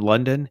he lived in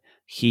London.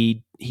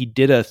 He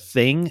did a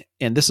thing,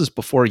 and this is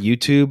before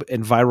YouTube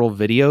and viral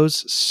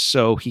videos.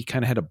 So he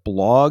kind of had a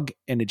blog,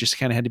 and it just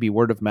kind of had to be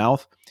word of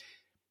mouth.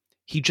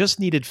 He just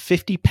needed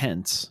 50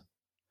 pence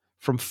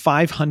from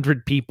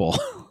 500 people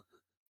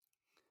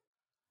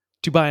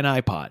to buy an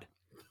iPod.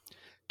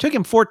 Took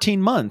him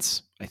 14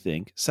 months, I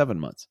think, 7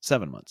 months.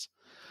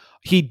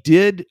 He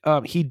got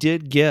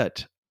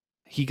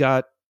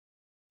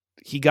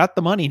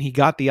the money and he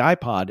got the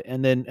iPod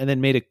and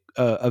then made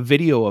a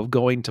video of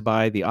going to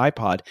buy the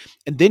iPod.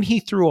 And then he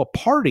threw a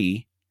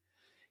party.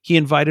 He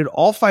invited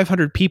all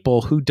 500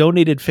 people who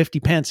donated 50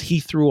 pence.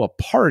 He threw a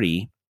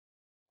party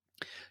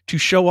to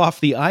show off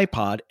the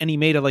iPod, and he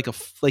made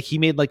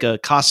a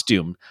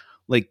costume,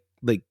 like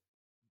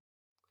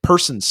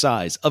person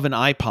size of an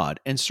iPod,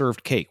 and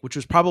served cake, which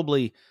was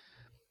probably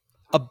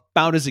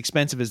about as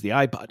expensive as the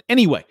iPod.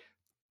 Anyway,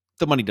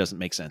 the money doesn't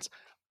make sense.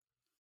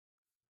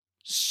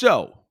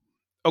 So,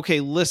 okay,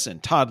 listen,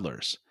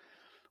 toddlers,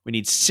 we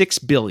need 6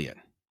 billion.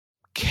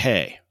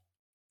 Okay.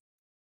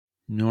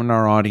 No one in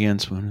our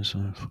audience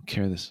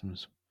care this.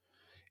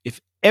 If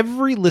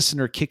every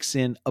listener kicks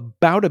in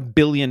about $1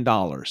 billion,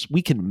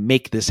 we can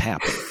make this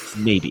happen.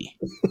 Maybe.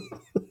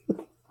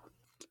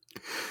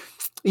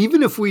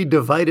 Even if we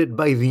divide it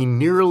by the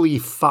nearly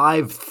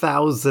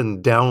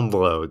 5,000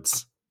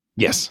 downloads.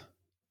 Yes.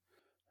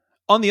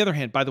 On the other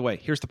hand, by the way,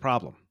 here's the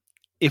problem.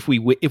 If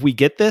we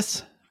get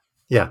this,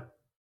 yeah,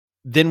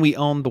 then we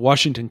own the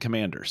Washington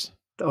Commanders.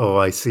 Oh,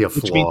 I see a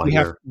flaw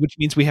here. Which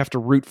means we have to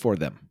root for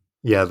them.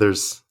 Yeah,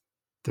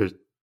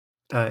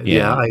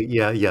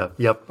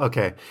 yep.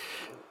 Okay,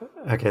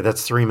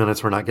 that's 3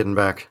 minutes we're not getting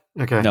back.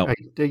 Okay, no,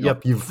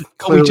 yep, you've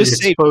clearly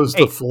exposed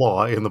the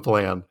flaw in the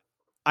plan.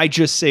 I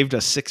just saved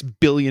us $6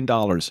 billion.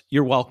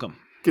 You're welcome.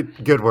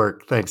 Good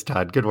work. Thanks,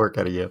 Todd. Good work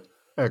out of you.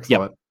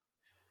 Excellent.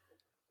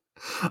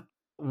 Yep.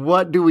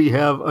 What do we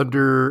have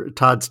under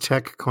Todd's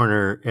Tech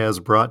Corner as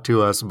brought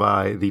to us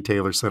by the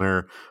Taylor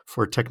Center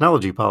for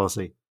Technology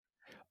Policy?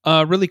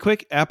 Really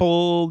quick,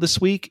 Apple this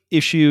week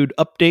issued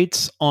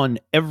updates on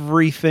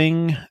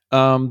everything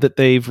that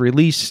they've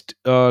released,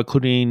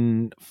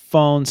 including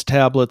phones,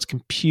 tablets,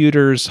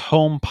 computers,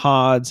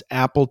 HomePods,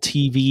 Apple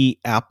TV,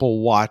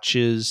 Apple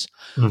Watches.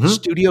 Mm-hmm.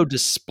 Studio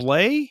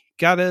Display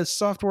got a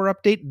software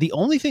update. The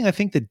only thing I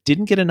think that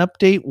didn't get an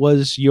update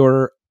was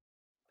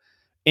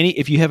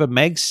if you have a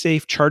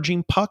MagSafe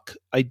charging puck,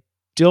 I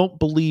don't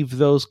believe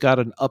those got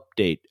an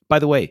update. By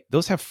the way,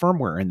 those have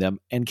firmware in them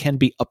and can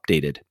be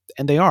updated,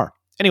 and they are.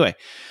 Anyway,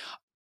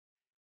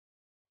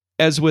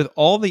 as with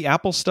all the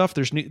Apple stuff,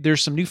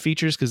 there's some new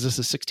features because this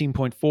is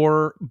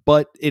 16.4,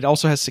 but it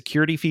also has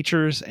security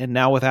features. And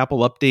now with Apple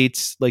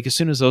updates, like as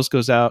soon as those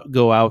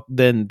go out,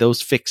 then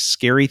those fix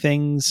scary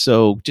things.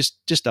 So just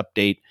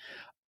update.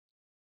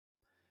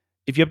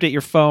 If you update your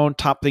phone,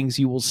 top things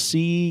you will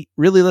see.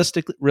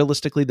 Realistically,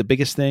 the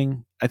biggest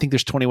thing, I think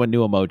there's 21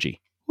 new emoji.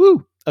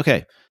 Woo!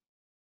 Okay.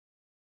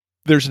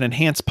 There's an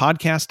enhanced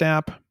podcast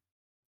app.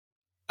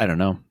 I don't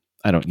know.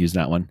 I don't use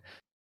that one.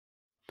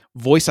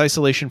 Voice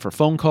isolation for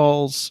phone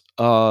calls,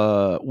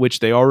 which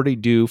they already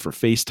do for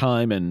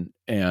FaceTime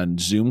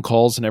and Zoom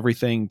calls and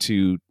everything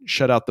to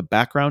shut out the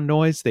background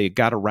noise. They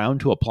got around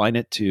to applying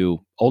it to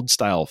old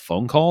style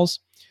phone calls.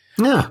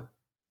 Yeah.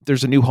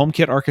 There's a new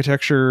HomeKit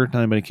architecture. Not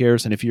anybody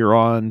cares. And if you're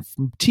on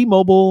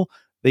T-Mobile,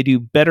 they do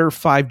better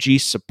 5G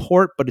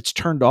support, but it's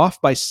turned off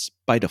by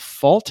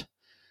default.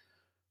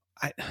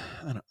 I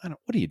don't.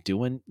 What are you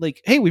doing?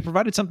 Like, hey, we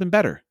provided something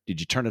better. Did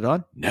you turn it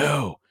on?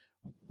 No.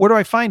 Where do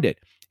I find it?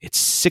 It's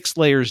 6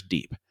 layers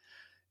deep.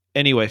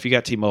 Anyway, if you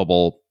got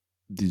T-Mobile,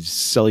 the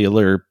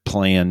cellular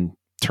plan,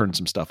 turn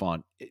some stuff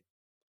on.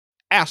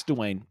 Ask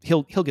Dwayne.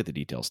 He'll get the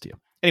details to you.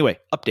 Anyway,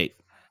 update.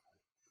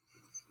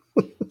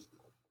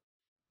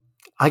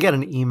 I got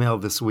an email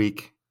this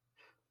week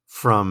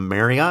from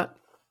Marriott.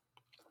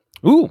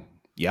 Ooh,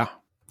 yeah.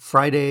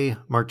 Friday,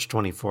 March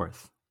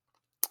 24th.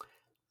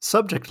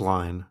 Subject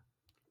line: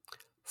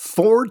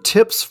 4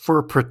 tips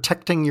for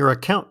protecting your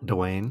account,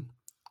 Dwayne.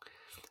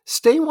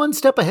 Stay one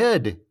step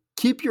ahead.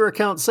 Keep your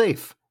account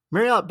safe.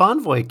 Marriott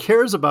Bonvoy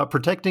cares about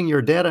protecting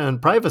your data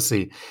and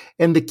privacy,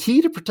 and the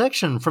key to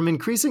protection from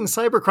increasing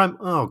cybercrime.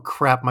 Oh,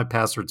 crap, my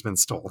password's been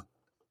stolen.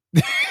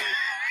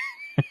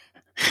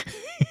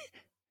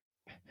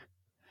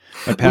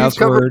 My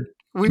password.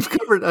 We've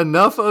covered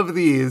enough of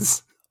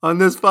these on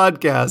this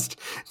podcast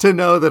to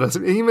know that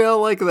an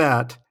email like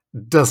that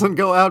doesn't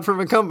go out from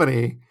a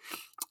company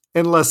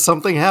unless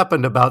something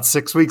happened about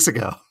 6 weeks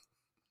ago.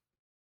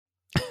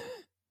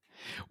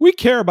 We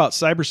care about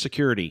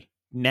cybersecurity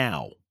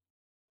now.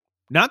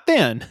 Not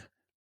then.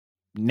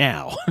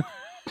 Now.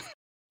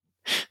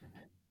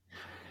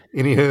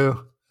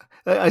 Anywho,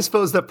 I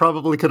suppose that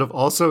probably could have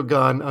also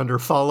gone under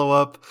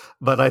follow-up,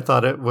 but I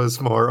thought it was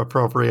more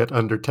appropriate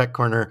under Tech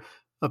Corner.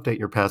 Update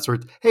your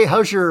passwords. Hey,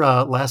 how's your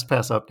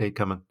LastPass update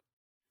coming?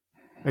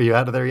 Are you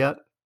out of there yet?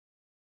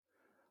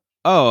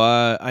 Oh,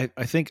 I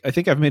think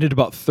I've made it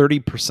about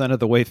 30% of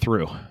the way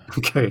through.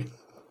 Okay,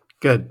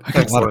 good. I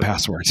got a lot of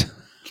passwords.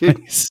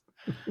 Nice.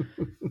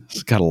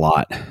 It's got a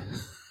lot.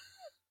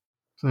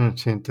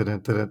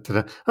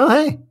 Oh,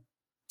 hey,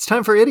 it's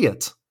time for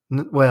idiots.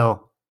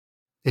 Well,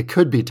 it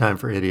could be time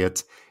for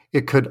idiots.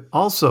 It could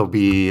also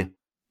be.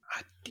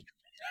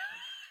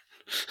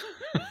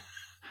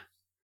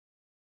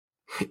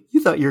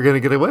 You thought you were going to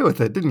get away with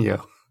it, didn't you?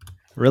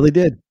 Really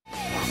did.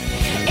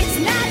 It's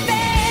not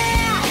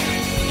fair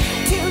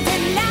to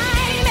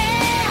deny me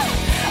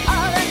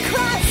all the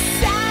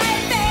cross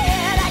I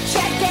bear. I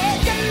check it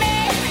to me.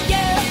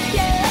 You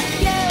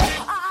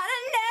ought to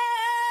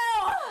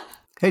know.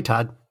 Hey,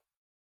 Todd.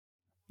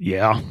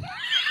 Yeah.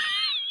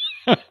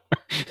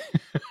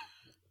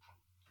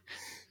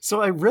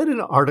 So I read an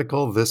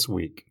article this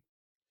week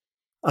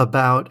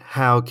about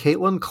how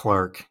Caitlin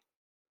Clark,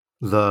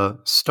 the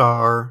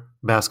star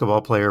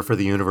basketball player for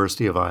the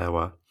University of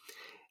Iowa,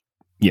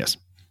 Yes.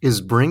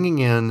 is bringing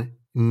in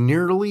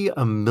nearly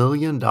 $1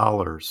 million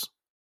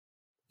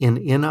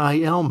in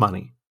NIL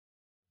money.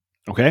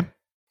 Okay.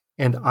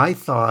 And I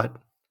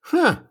thought,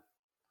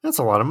 that's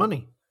a lot of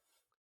money.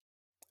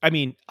 I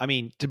mean,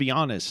 to be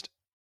honest,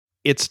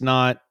 it's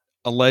not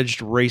alleged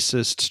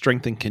racist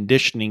strength and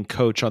conditioning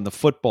coach on the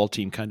football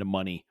team kind of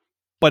money,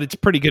 but it's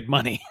pretty good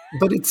money.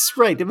 But it's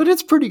right. But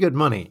it's pretty good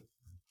money.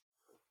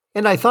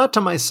 And I thought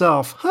to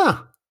myself,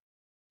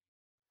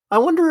 I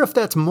wonder if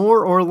that's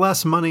more or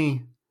less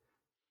money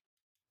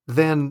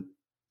than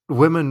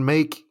women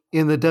make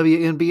in the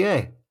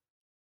WNBA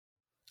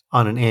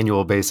on an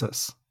annual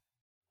basis.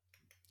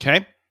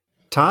 Okay.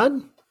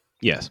 Todd?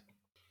 Yes.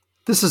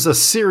 This is a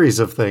series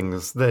of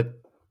things that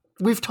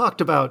we've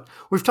talked about.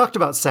 We've talked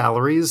about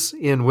salaries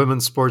in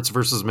women's sports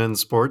versus men's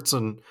sports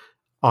and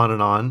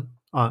on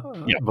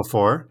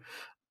before.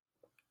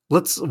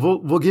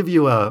 We'll give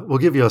you a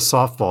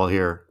softball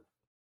here.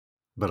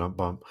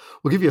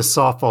 We'll give you a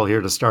softball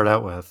here to start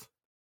out with.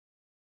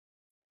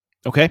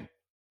 Okay.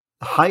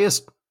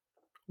 Highest.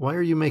 Why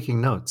are you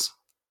making notes?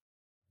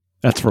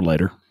 That's for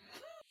later.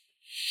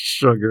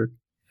 Sugar.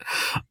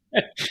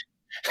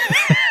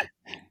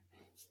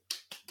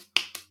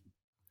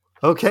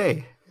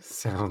 Okay.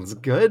 Sounds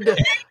good.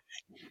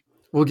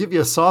 We'll give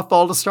you a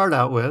softball to start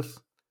out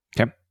with.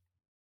 Okay.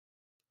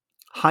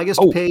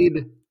 Highest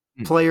paid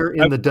player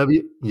in the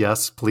W.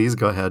 Yes, please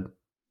go ahead.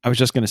 I was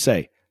just going to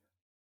say,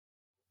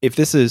 if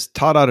this is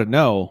Todd ought to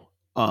know,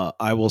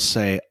 I will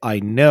say I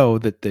know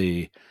that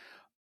the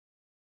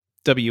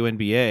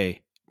WNBA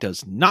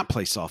does not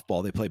play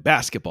softball; they play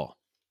basketball.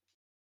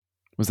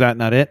 Was that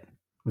not it?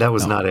 That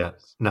was not it.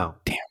 No.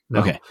 Damn.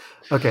 No.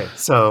 Okay.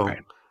 So,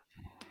 right.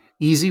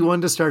 Easy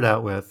one to start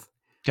out with.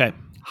 Okay.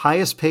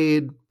 Highest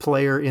paid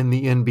player in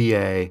the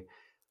NBA,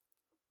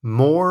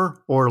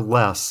 more or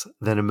less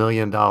than $1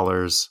 million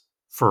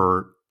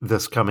for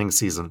this coming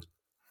season.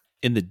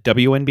 In the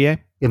WNBA?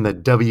 In the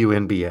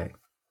WNBA.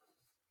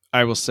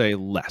 I will say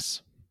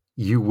less.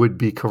 You would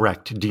be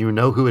correct. Do you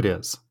know who it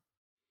is?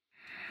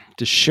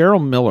 Does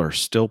Cheryl Miller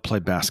still play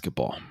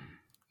basketball?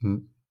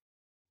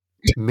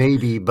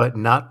 Maybe, but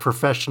not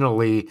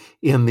professionally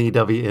in the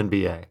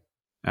WNBA.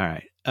 All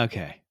right.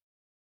 Okay.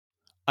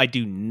 I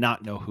do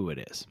not know who it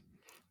is.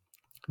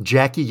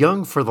 Jackie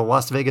Young for the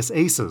Las Vegas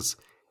Aces.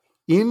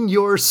 In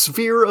your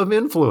sphere of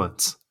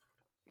influence.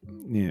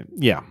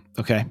 Yeah.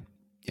 Okay.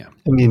 Yeah.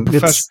 I mean,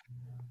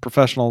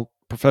 professional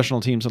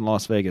teams in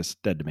Las Vegas,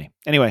 dead to me.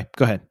 Anyway,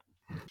 go ahead.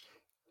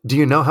 Do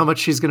you know how much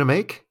she's going to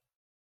make?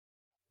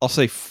 I'll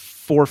say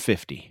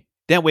 $450.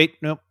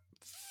 Nope.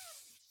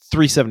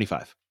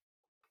 $375.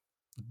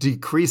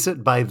 Decrease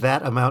it by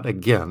that amount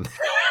again.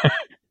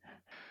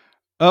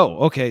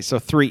 Oh, okay. So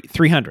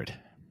 $300.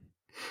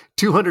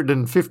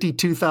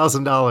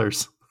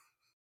 $252,000.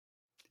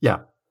 Yeah.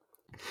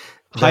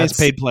 Highest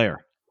paid player.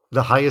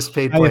 The highest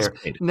paid player.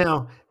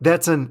 Now,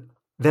 that's an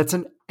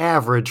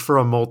average for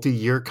a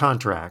multi-year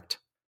contract.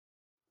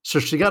 So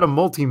she got a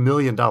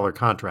multi-million-dollar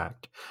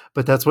contract,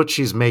 but that's what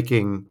she's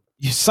making.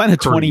 You sign a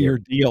 20-year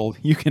deal,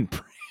 you can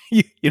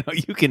if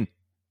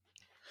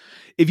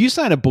you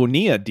sign a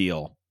Bonilla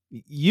deal,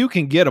 you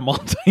can get a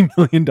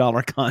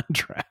multi-million-dollar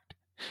contract.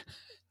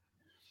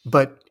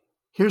 But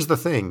here's the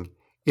thing.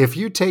 If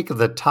you take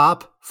the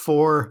top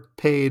 4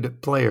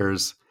 paid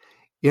players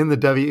in the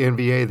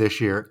WNBA this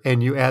year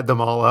and you add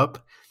them all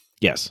up,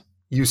 yes,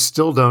 you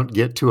still don't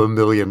get to $1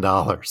 million.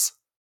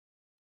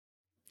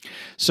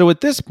 So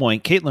at this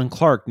point, Caitlin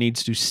Clark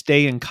needs to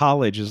stay in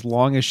college as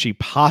long as she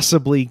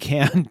possibly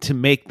can to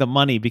make the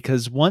money,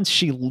 because once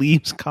she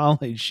leaves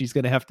college, she's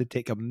going to have to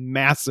take a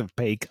massive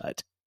pay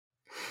cut.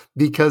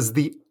 Because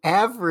the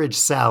average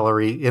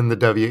salary in the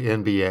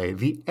WNBA,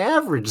 the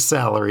average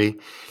salary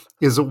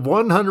is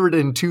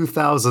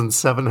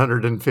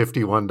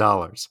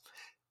 $102,751.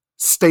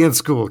 Stay in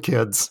school,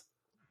 kids.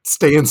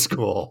 Stay in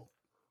school.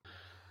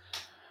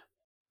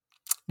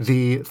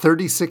 the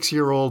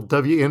 36-year-old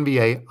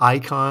WNBA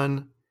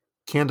icon,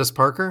 Candace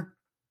Parker.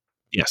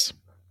 Yes.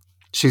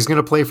 She's going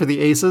to play for the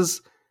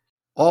Aces.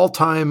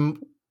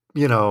 All-time,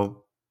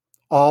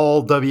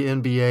 all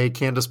WNBA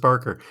Candace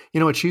Parker. You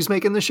know what she's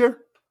making this year?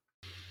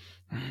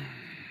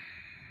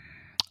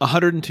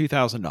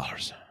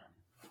 $102,000.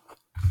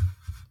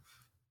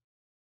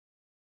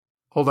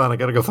 Hold on, I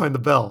got to go find the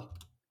bell.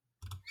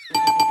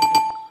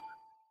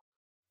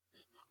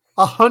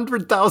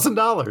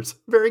 $100,000.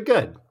 Very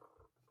good.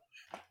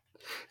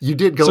 You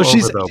did go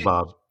over though,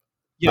 Bob.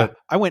 Yeah,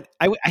 but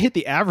I hit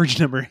the average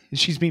number.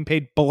 She's being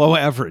paid below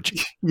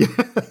average. Yeah.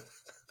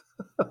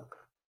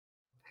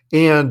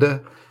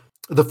 And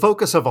the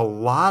focus of a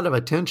lot of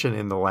attention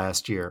in the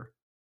last year,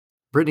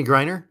 Brittany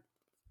Griner.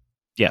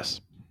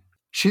 Yes.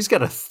 She's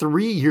got a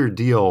 3-year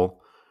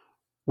deal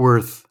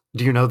worth,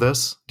 do you know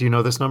this? Do you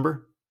know this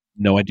number?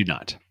 No, I do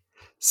not.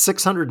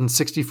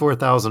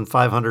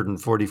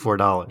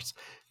 $664,544.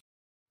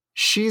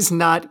 She's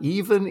not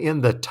even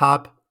in the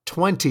top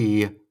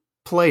 20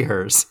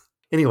 players.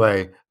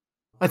 Anyway,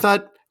 I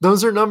thought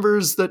those are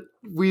numbers that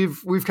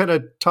we've kind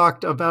of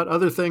talked about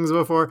other things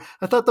before.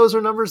 I thought those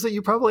are numbers that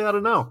you probably ought to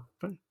know.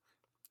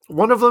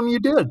 One of them you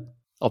did.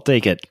 I'll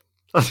take it.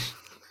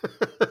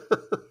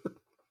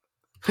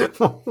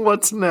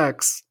 What's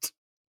next?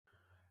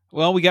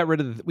 Well, we got rid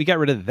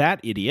of that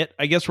idiot.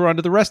 I guess we're on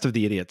to the rest of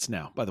the idiots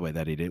now. By the way,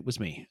 that idiot was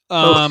me.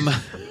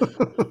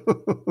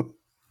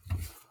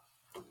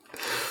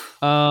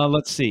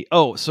 Let's see.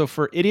 Oh, so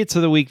for idiots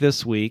of the week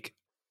this week,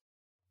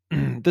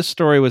 this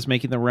story was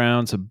making the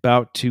rounds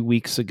about 2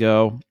 weeks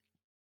ago.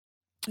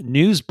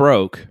 News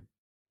broke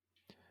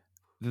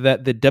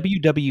that the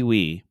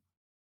WWE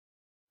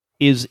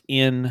is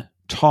in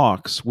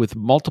talks with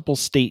multiple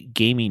state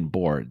gaming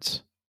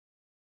boards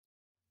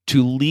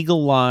to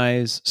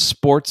legalize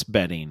sports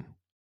betting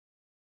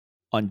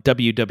on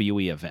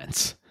WWE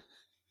events.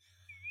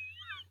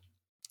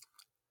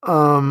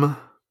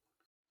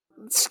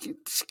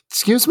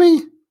 Excuse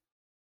me?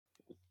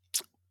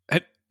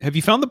 Have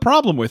you found the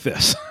problem with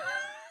this?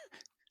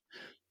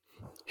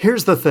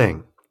 Here's the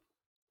thing.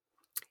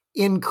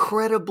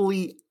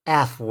 Incredibly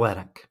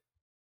athletic.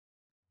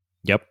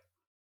 Yep.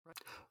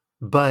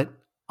 But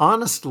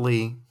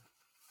honestly,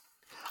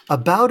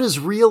 about as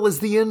real as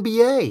the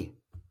NBA.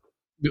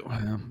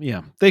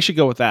 Yeah, they should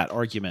go with that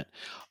argument.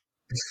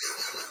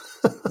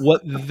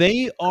 What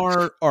they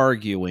are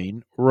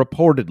arguing,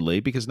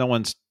 reportedly, because no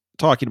one's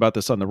talking about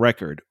this on the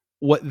record,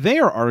 what they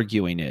are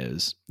arguing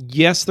is,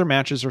 yes, their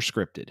matches are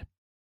scripted.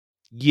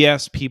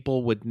 Yes,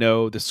 people would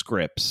know the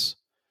scripts.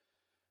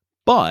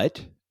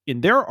 But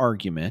in their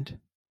argument,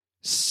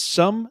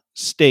 some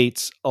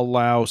states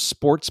allow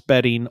sports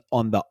betting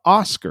on the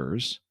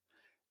Oscars,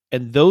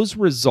 and those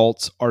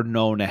results are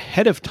known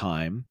ahead of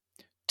time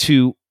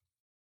to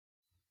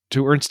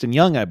Ernst &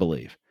 Young, I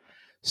believe.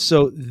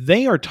 So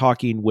they are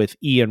talking with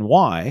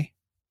E&Y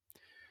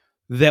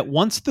that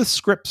once the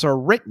scripts are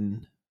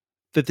written,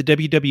 that the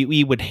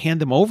WWE would hand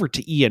them over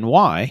to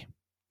E&Y,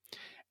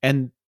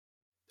 and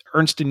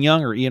Ernst &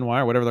 Young or E&Y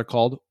or whatever they're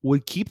called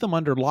would keep them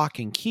under lock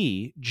and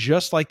key,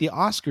 just like the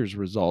Oscars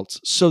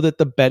results, so that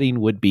the betting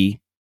would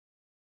be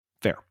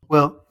fair.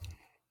 Well,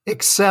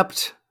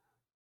 except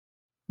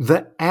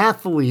the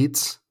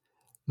athletes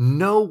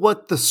know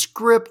what the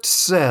script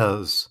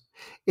says.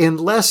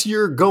 Unless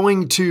you're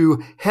going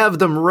to have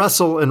them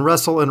wrestle and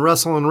wrestle and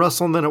wrestle and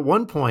wrestle, and then at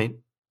one point,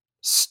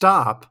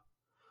 stop,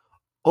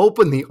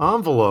 open the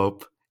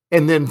envelope,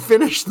 and then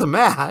finish the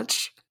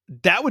match.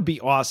 That would be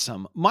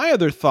awesome. My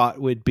other thought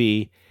would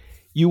be,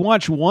 you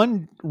watch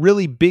one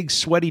really big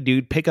sweaty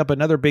dude pick up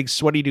another big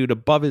sweaty dude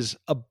above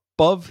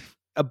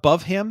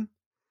him,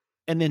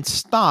 and then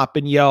stop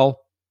and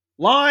yell,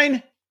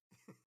 "Line!"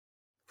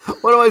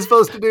 What am I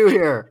supposed to do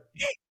here?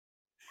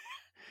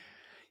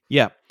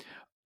 Yeah.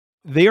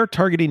 They are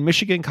targeting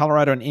Michigan,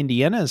 Colorado, and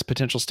Indiana as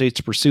potential states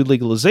to pursue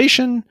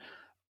legalization.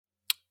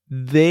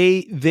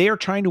 They are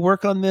trying to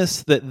work on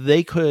this, that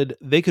they could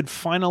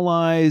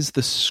finalize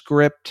the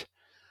script.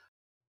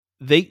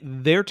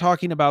 They're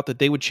talking about that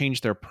they would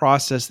change their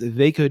process.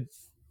 WWE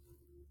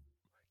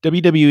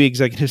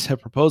executives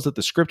have proposed that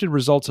the scripted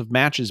results of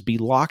matches be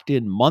locked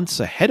in months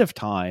ahead of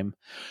time,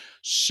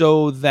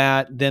 so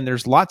that then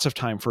there's lots of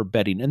time for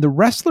betting. And the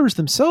wrestlers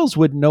themselves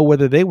wouldn't know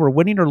whether they were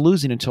winning or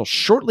losing until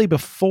shortly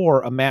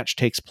before a match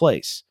takes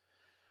place.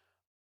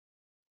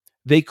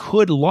 They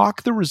could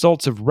lock the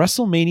results of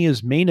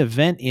WrestleMania's main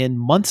event in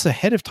months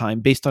ahead of time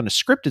based on a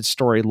scripted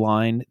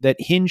storyline that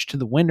hinged to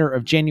the winner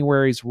of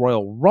January's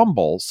Royal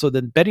Rumble. So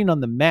then betting on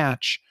the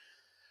match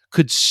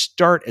could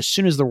start as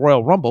soon as the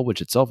Royal Rumble,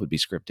 which itself would be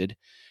scripted.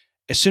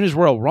 As soon as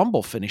Royal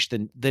Rumble finished,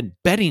 then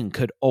betting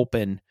could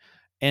open.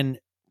 And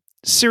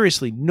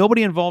seriously,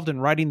 nobody involved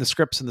in writing the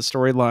scripts and the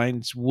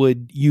storylines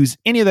would use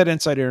any of that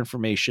insider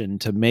information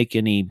to make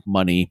any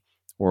money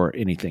or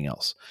anything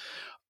else.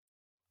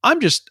 I'm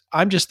just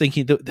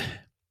thinking that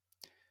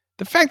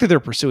the fact that they're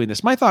pursuing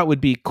this, my thought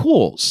would be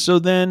cool. So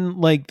then,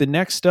 like, the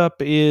next up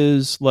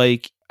is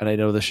like, and I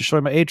know this is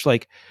showing my age,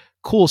 like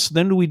cool. So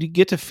then do we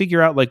get to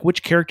figure out like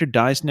which character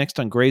dies next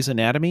on Grey's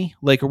Anatomy?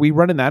 Like, are we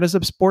running that as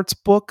a sports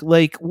book?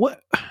 Like,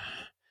 what?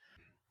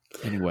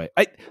 Anyway,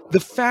 the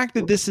fact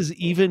that this is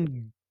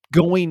even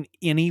going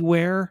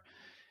anywhere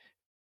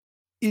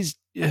is,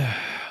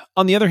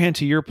 on the other hand,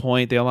 to your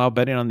point, they allow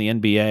betting on the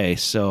NBA.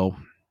 So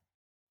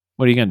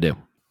what are you going to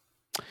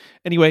do?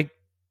 Anyway,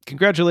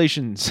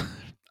 congratulations.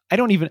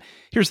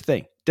 Here's the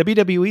thing.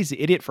 WWE's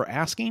the idiot for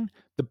asking.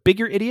 The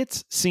bigger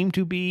idiots seem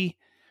to be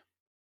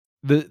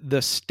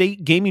the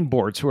state gaming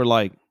boards who are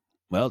like,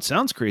 well, it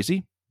sounds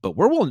crazy, but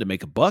we're willing to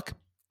make a buck.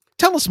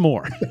 Tell us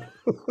more.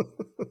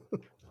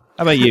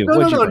 How about you?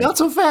 No, not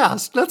so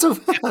fast. Not so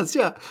fast.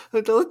 Yeah.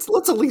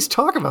 Let's at least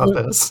talk about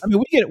this. I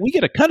mean, we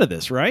get a cut of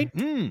this, right?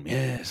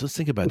 Yes, let's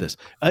think about this.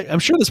 I'm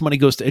sure this money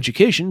goes to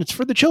education. It's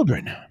for the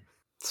children.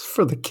 It's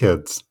for the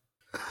kids.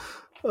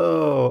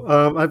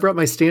 Oh, I brought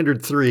my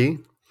standard 3.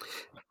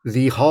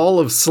 The Hall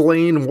of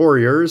Slain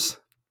Warriors.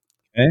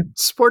 Okay.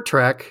 Sport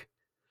Track.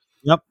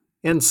 Yep.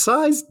 And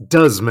size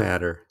does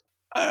matter.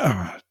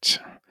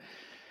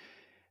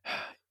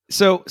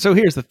 So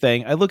here's the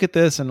thing. I look at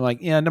this and I'm like,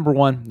 yeah, number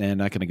 1,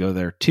 not going to go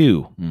there.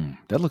 2,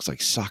 that looks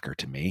like soccer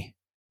to me.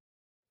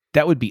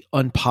 That would be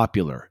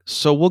unpopular.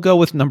 So we'll go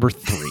with number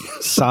 3.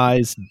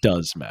 Size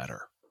does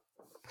matter.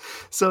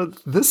 So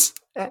this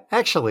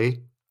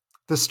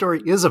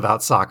story is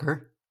about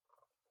soccer.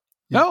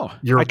 No,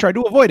 I tried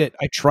to avoid it.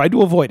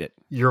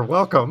 You're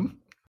welcome.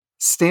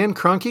 Stan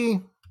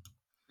Kroenke.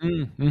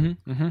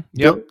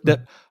 Yep.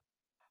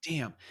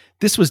 Damn.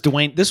 This was a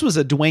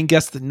Dwayne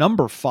Guess the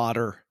Number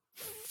fodder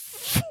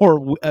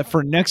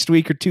for next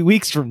week or 2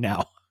 weeks from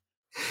now.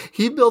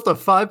 He built a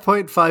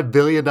 $5.5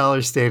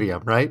 billion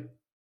stadium, right?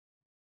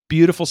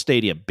 Beautiful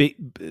stadium.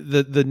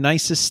 The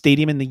nicest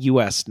stadium in the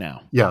U.S.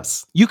 now.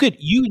 Yes. You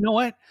know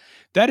what?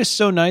 That is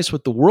so nice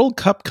with the World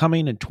Cup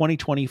coming in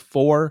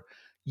 2024.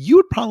 You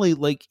would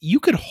probably you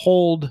could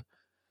hold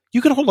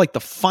like the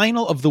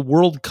final of the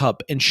World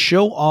Cup and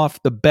show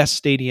off the best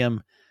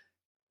stadium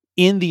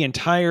in the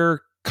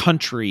entire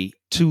country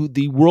to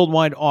the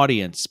worldwide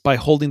audience by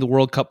holding the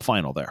World Cup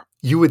final there.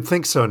 You would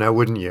think so now,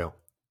 wouldn't you?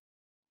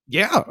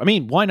 Yeah. I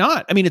mean, why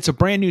not? I mean, it's a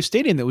brand new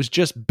stadium that was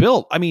just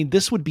built. I mean,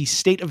 this would be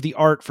state of the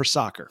art for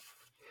soccer.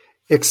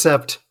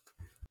 Except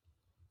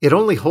it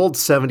only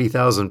holds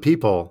 70,000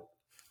 people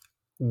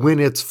when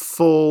it's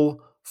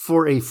full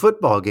for a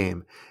football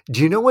game.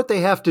 Do you know what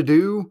they have to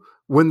do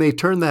when they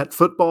turn that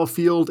football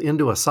field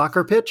into a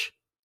soccer pitch?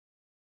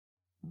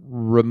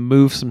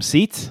 Remove some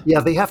seats? Yeah,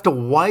 they have to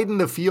widen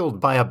the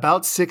field by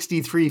about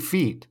 63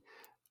 feet.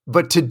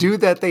 But to do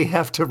that, they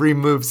have to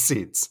remove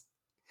seats.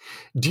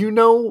 Do you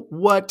know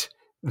what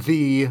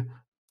the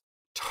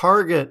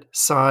target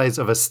size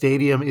of a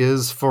stadium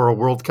is for a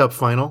World Cup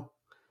final?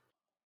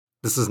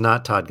 This is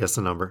not Todd Guess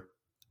the Number.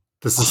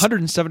 This is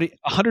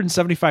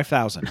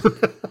 175,000.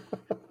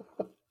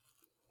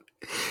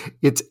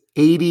 It's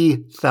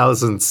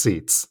 80,000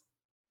 seats.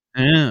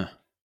 Yeah.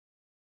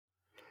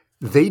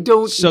 They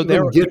don't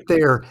even get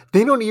there.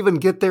 They don't even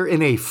get there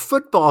in a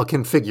football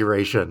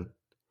configuration.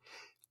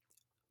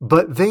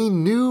 But they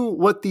knew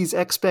what these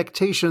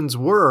expectations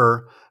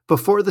were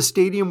before the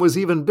stadium was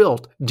even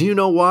built. Do you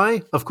know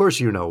why? Of course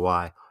you know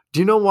why. Do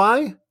you know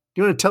why? Do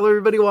you want to tell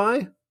everybody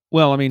why?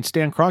 Well, I mean,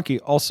 Stan Kroenke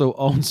also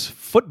owns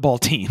football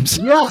teams.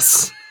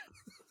 Yes.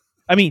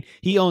 I mean,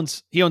 he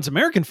owns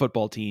American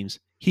football teams.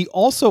 He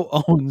also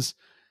owns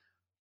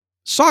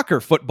soccer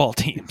football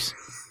teams.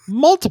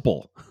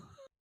 Multiple.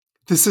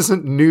 This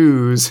isn't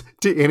news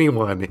to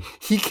anyone.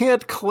 He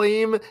can't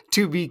claim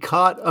to be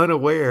caught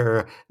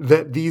unaware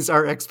that these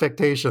are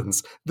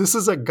expectations. This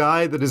is a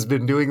guy that has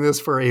been doing this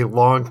for a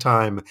long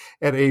time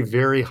at a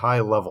very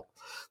high level.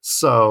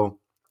 So,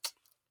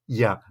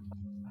 yeah,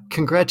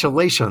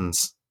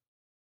 congratulations.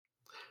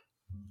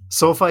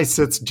 SoFi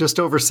sits just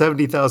over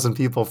 70,000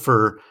 people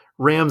for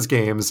Rams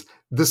games.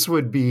 This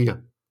would be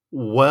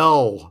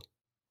well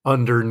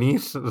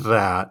underneath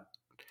that.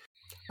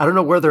 I don't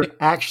know where they're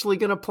actually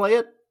going to play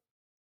it.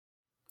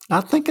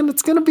 Not thinking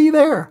it's going to be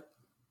there.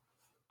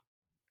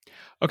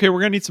 Okay, we're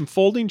going to need some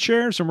folding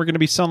chairs and we're going to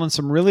be selling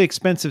some really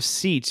expensive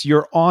seats.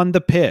 You're on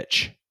the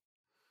pitch.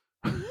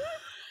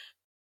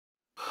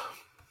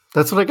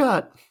 That's what I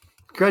got.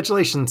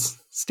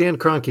 Congratulations, Stan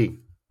Kroenke.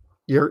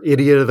 You're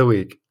idiot of the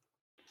week.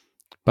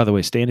 By the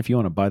way, Stan, if you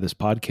want to buy this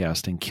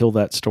podcast and kill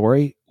that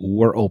story,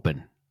 we're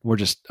open.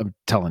 I'm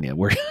telling you,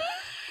 we're...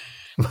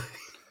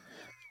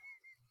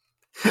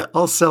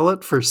 I'll sell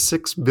it for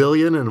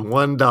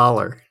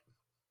 $6,000,000,001.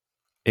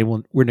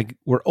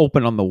 We're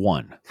open on the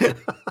one. Yeah,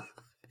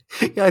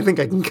 I think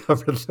I can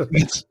cover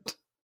that.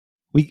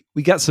 We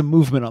got some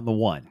movement on the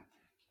one.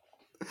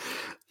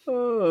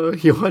 Oh,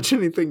 you watch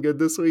anything good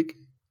this week?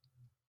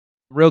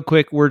 Real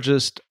quick, we're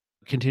just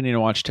continuing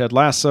to watch Ted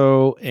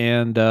Lasso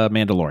and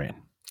Mandalorian.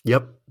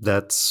 Yep,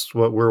 that's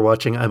what we're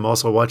watching. I'm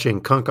also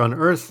watching Kunk on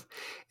Earth,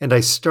 and I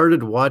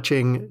started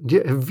watching.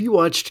 Have you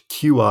watched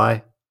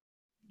QI?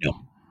 No.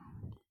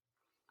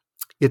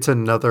 It's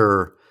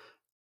another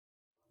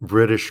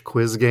British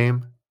quiz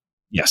game.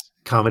 Yes.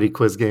 Comedy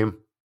quiz game.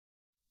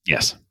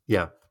 Yes.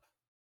 Yeah.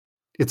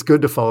 It's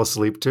good to fall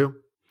asleep to.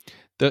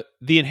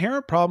 The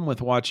inherent problem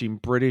with watching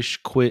British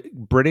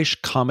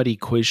comedy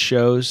quiz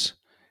shows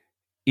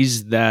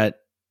is that,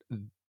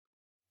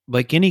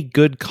 like any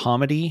good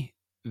comedy,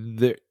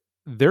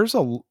 there's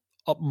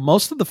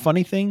most of the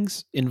funny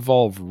things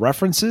involve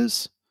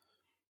references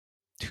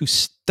to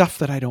stuff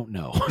that I don't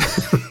know.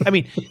 I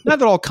mean, not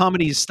that all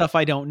comedy is stuff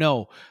I don't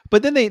know,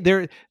 but then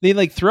they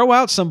like throw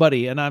out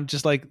somebody, and I'm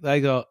just like,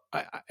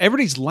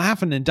 everybody's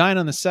laughing and dying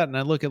on the set, and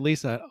I look at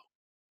Lisa,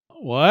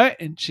 what?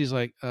 And she's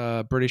like,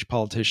 British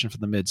politician from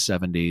the mid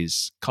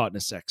 70s caught in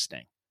a sex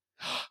sting.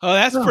 Oh,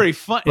 that's pretty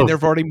fun. And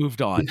they've already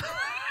moved on.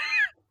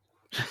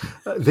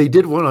 They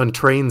did one on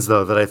trains,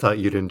 though, that I thought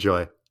you'd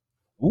enjoy.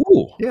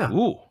 Ooh. Yeah.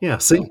 Ooh. Yeah.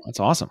 See? Oh, that's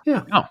awesome.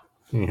 Yeah. Oh.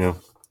 Yeah.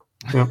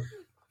 Yeah.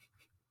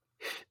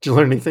 Did you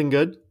learn anything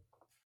good?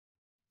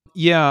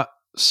 Yeah.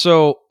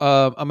 So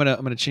I'm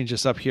gonna change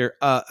this up here.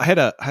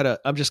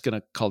 I'm just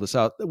gonna call this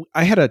out.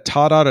 I had a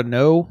Todd oughta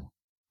know,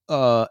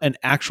 an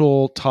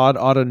actual Todd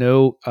oughta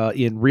know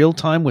in real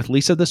time with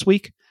Lisa this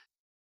week.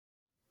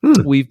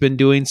 We've been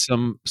doing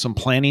some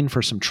planning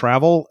for some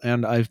travel,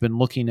 and I've been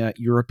looking at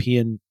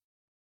European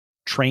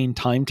train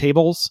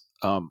timetables,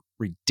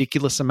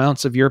 ridiculous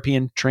amounts of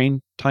European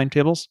train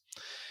timetables.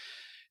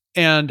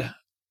 And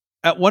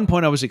at one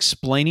point I was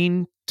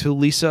explaining to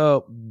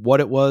Lisa what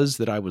it was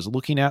that I was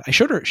looking at. I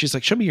showed her, she's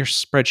like, show me your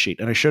spreadsheet.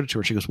 And I showed it to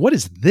her. She goes, what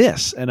is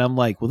this? And I'm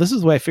like, well, this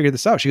is the way I figured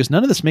this out. She goes,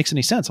 none of this makes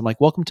any sense. I'm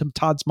like, welcome to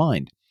Todd's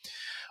mind.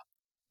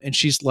 And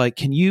she's like,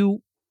 can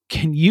you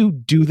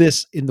do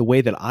this in the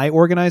way that I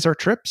organize our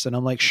trips? And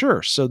I'm like,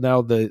 sure. So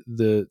now the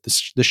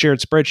shared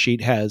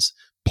spreadsheet has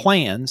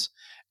plans,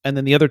 and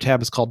then the other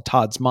tab is called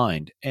Todd's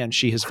mind. And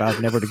she has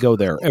vowed never to go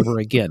there ever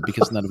again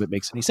because none of it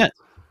makes any sense.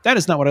 That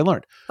is not what I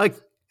learned. I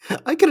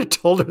could have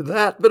told her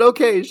that, but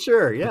okay,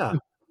 sure. Yeah.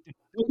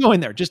 Don't go in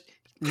there. Just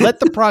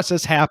let the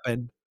process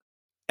happen.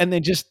 And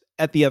then just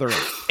at the other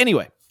end.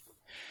 Anyway,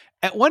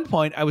 at one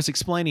point I was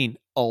explaining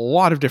a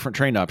lot of different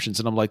train options.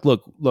 And I'm like,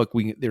 look,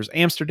 there's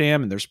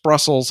Amsterdam and there's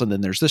Brussels and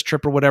then there's this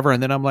trip or whatever.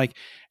 And then I'm like,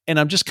 and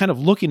I'm just kind of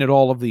looking at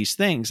all of these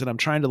things and I'm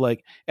trying to and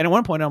at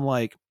one point I'm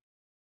like,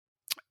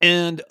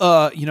 and,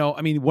 I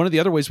mean, one of the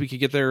other ways we could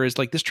get there is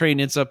like this train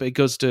it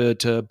goes to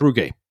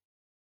Brugge.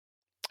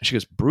 She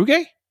goes,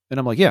 Brugge? And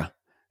I'm like, yeah.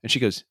 And she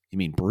goes, you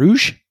mean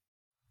Bruges?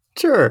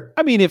 Sure.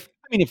 I mean, if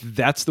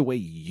that's the way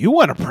you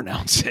want to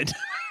pronounce it,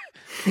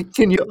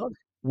 can you,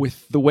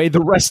 with the way the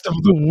rest of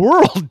the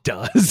world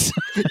does,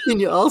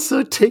 can you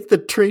also take the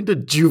train to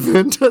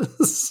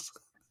Juventus?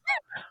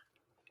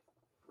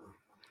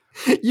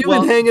 You've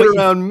been hanging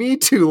around me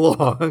too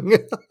long. You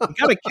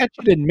got to catch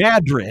it in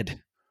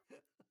Madrid,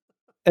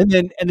 and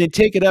then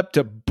take it up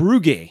to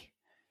Brugge.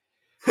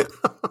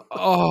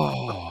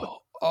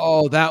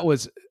 Oh, that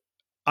was.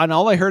 And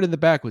all I heard in the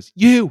back was,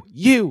 you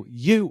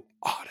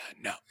ought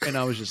to know. And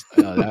I was just,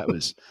 that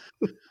was.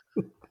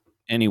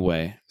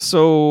 Anyway,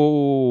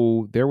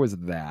 so there was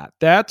that.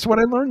 That's what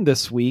I learned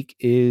this week,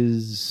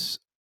 is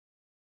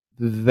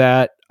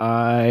that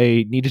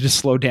I needed to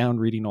slow down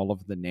reading all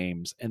of the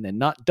names and then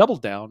not double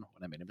down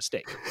when I made a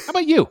mistake. How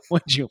about you?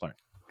 What did you learn?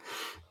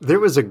 There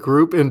was a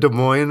group in Des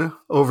Moines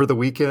over the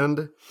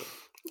weekend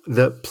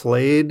that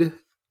played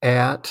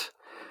at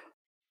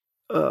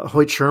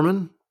Hoyt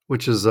Sherman,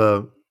 which is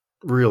a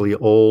really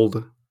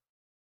old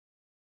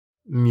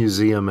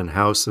museum and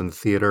house and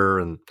theater,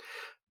 and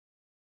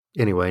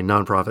anyway,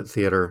 nonprofit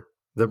theater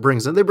that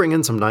they bring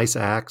in some nice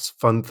acts,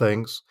 fun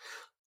things.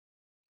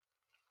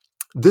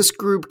 This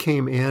group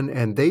came in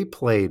and they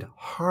played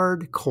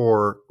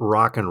hardcore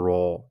rock and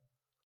roll,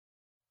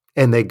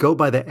 and they go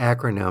by the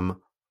acronym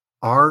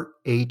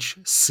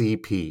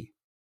RHCP.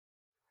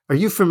 Are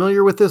you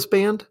familiar with this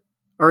band,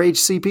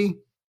 RHCP?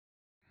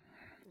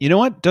 You know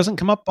what? Doesn't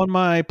come up on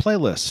my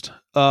playlist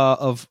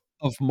of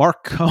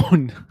Mark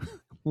Cohn,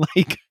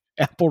 like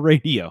Apple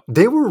Radio.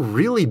 They were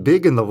really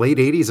big in the late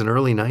 80s and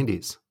early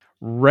 90s.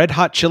 Red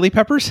Hot Chili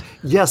Peppers?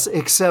 Yes,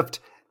 except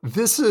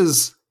this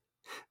is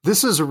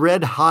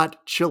Red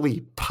Hot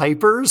Chili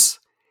Pipers,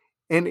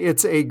 and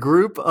it's a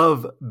group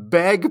of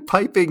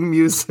bagpiping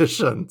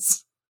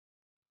musicians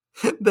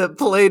that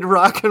played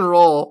rock and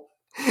roll.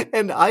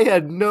 And I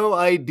had no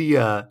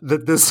idea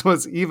that this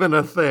was even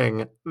a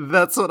thing.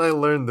 That's what I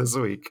learned this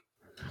week.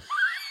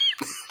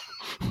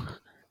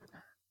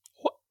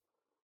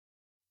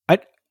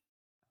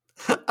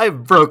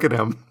 I've broken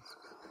him.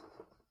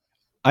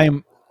 I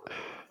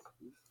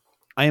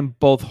am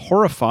both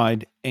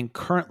horrified and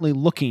currently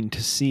looking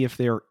to see if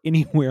they're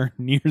anywhere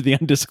near the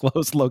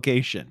undisclosed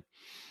location.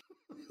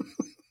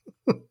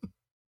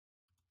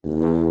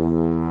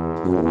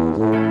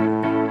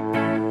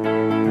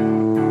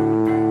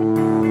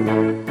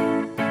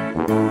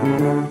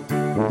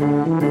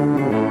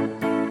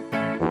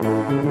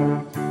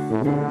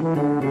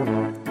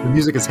 The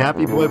music is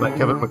Happy Boy by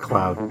Kevin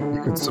MacLeod.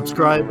 You can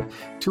subscribe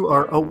to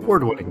our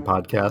award-winning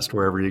podcast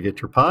wherever you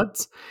get your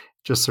pods.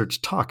 Just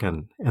search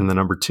Talkin' and the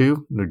number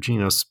 2,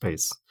 Nogino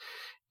Space.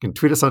 You can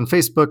tweet us on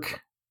Facebook.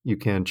 You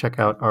can check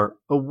out our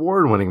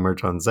award-winning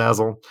merch on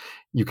Zazzle.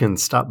 You can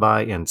stop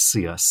by and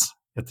see us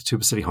at the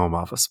Tuba City home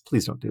office.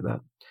 Please don't do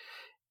that.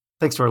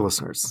 Thanks to our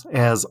listeners.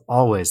 As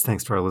always,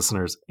 thanks to our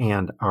listeners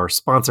and our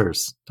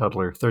sponsors,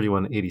 Toddler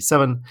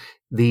 3187,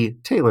 the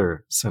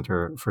Taylor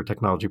Center for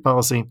Technology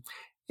Policy,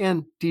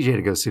 and DJ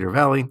to Go Cedar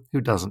Valley,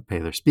 who doesn't pay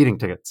their speeding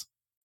tickets.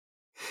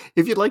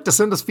 If you'd like to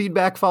send us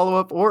feedback,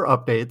 follow-up, or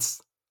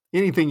updates,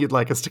 anything you'd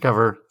like us to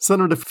cover,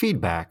 send them to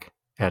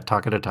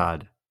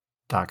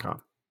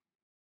feedback@talkingtotodd.com.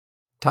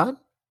 Todd?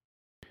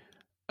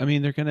 I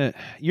mean,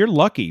 you're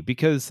lucky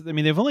because, I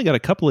mean, they've only got a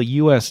couple of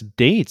U.S.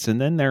 dates, and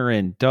then they're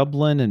in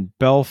Dublin and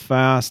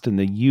Belfast and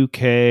the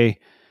UK,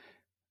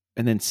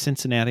 and then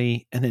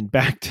Cincinnati, and then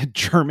back to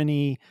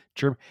Germany.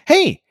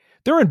 Hey,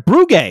 they're in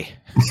Brugge.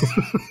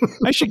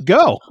 I should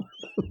go.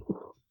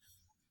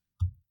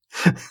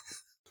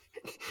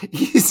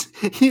 He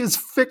is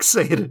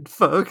fixated,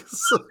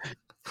 folks.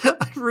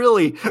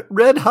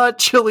 Red Hot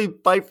Chili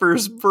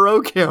Peppers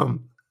broke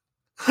him.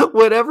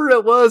 Whatever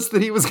it was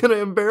that he was going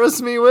to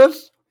embarrass me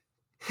with,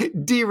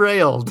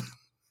 derailed.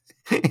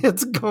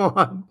 It's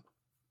gone.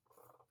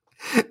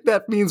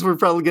 That means we're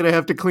probably going to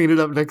have to clean it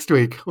up next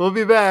week. We'll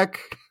be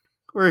back.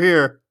 We're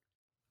here.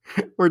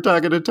 We're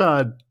talking to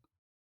Todd.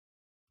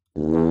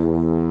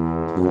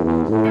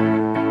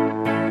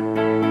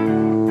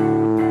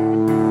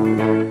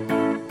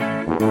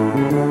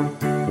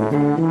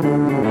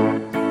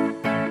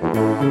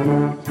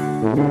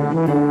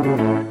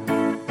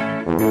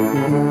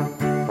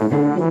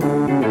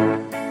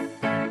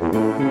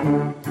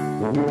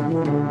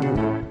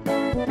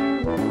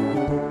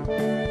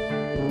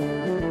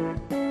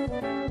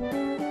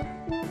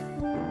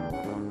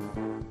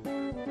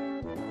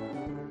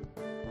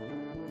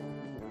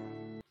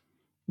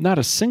 Not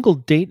a single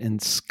date in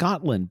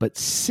Scotland, but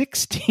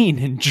 16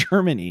 in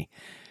Germany.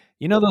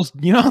 You know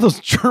how those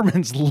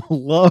Germans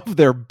love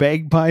their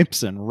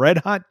bagpipes and Red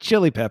Hot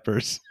Chili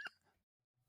Peppers.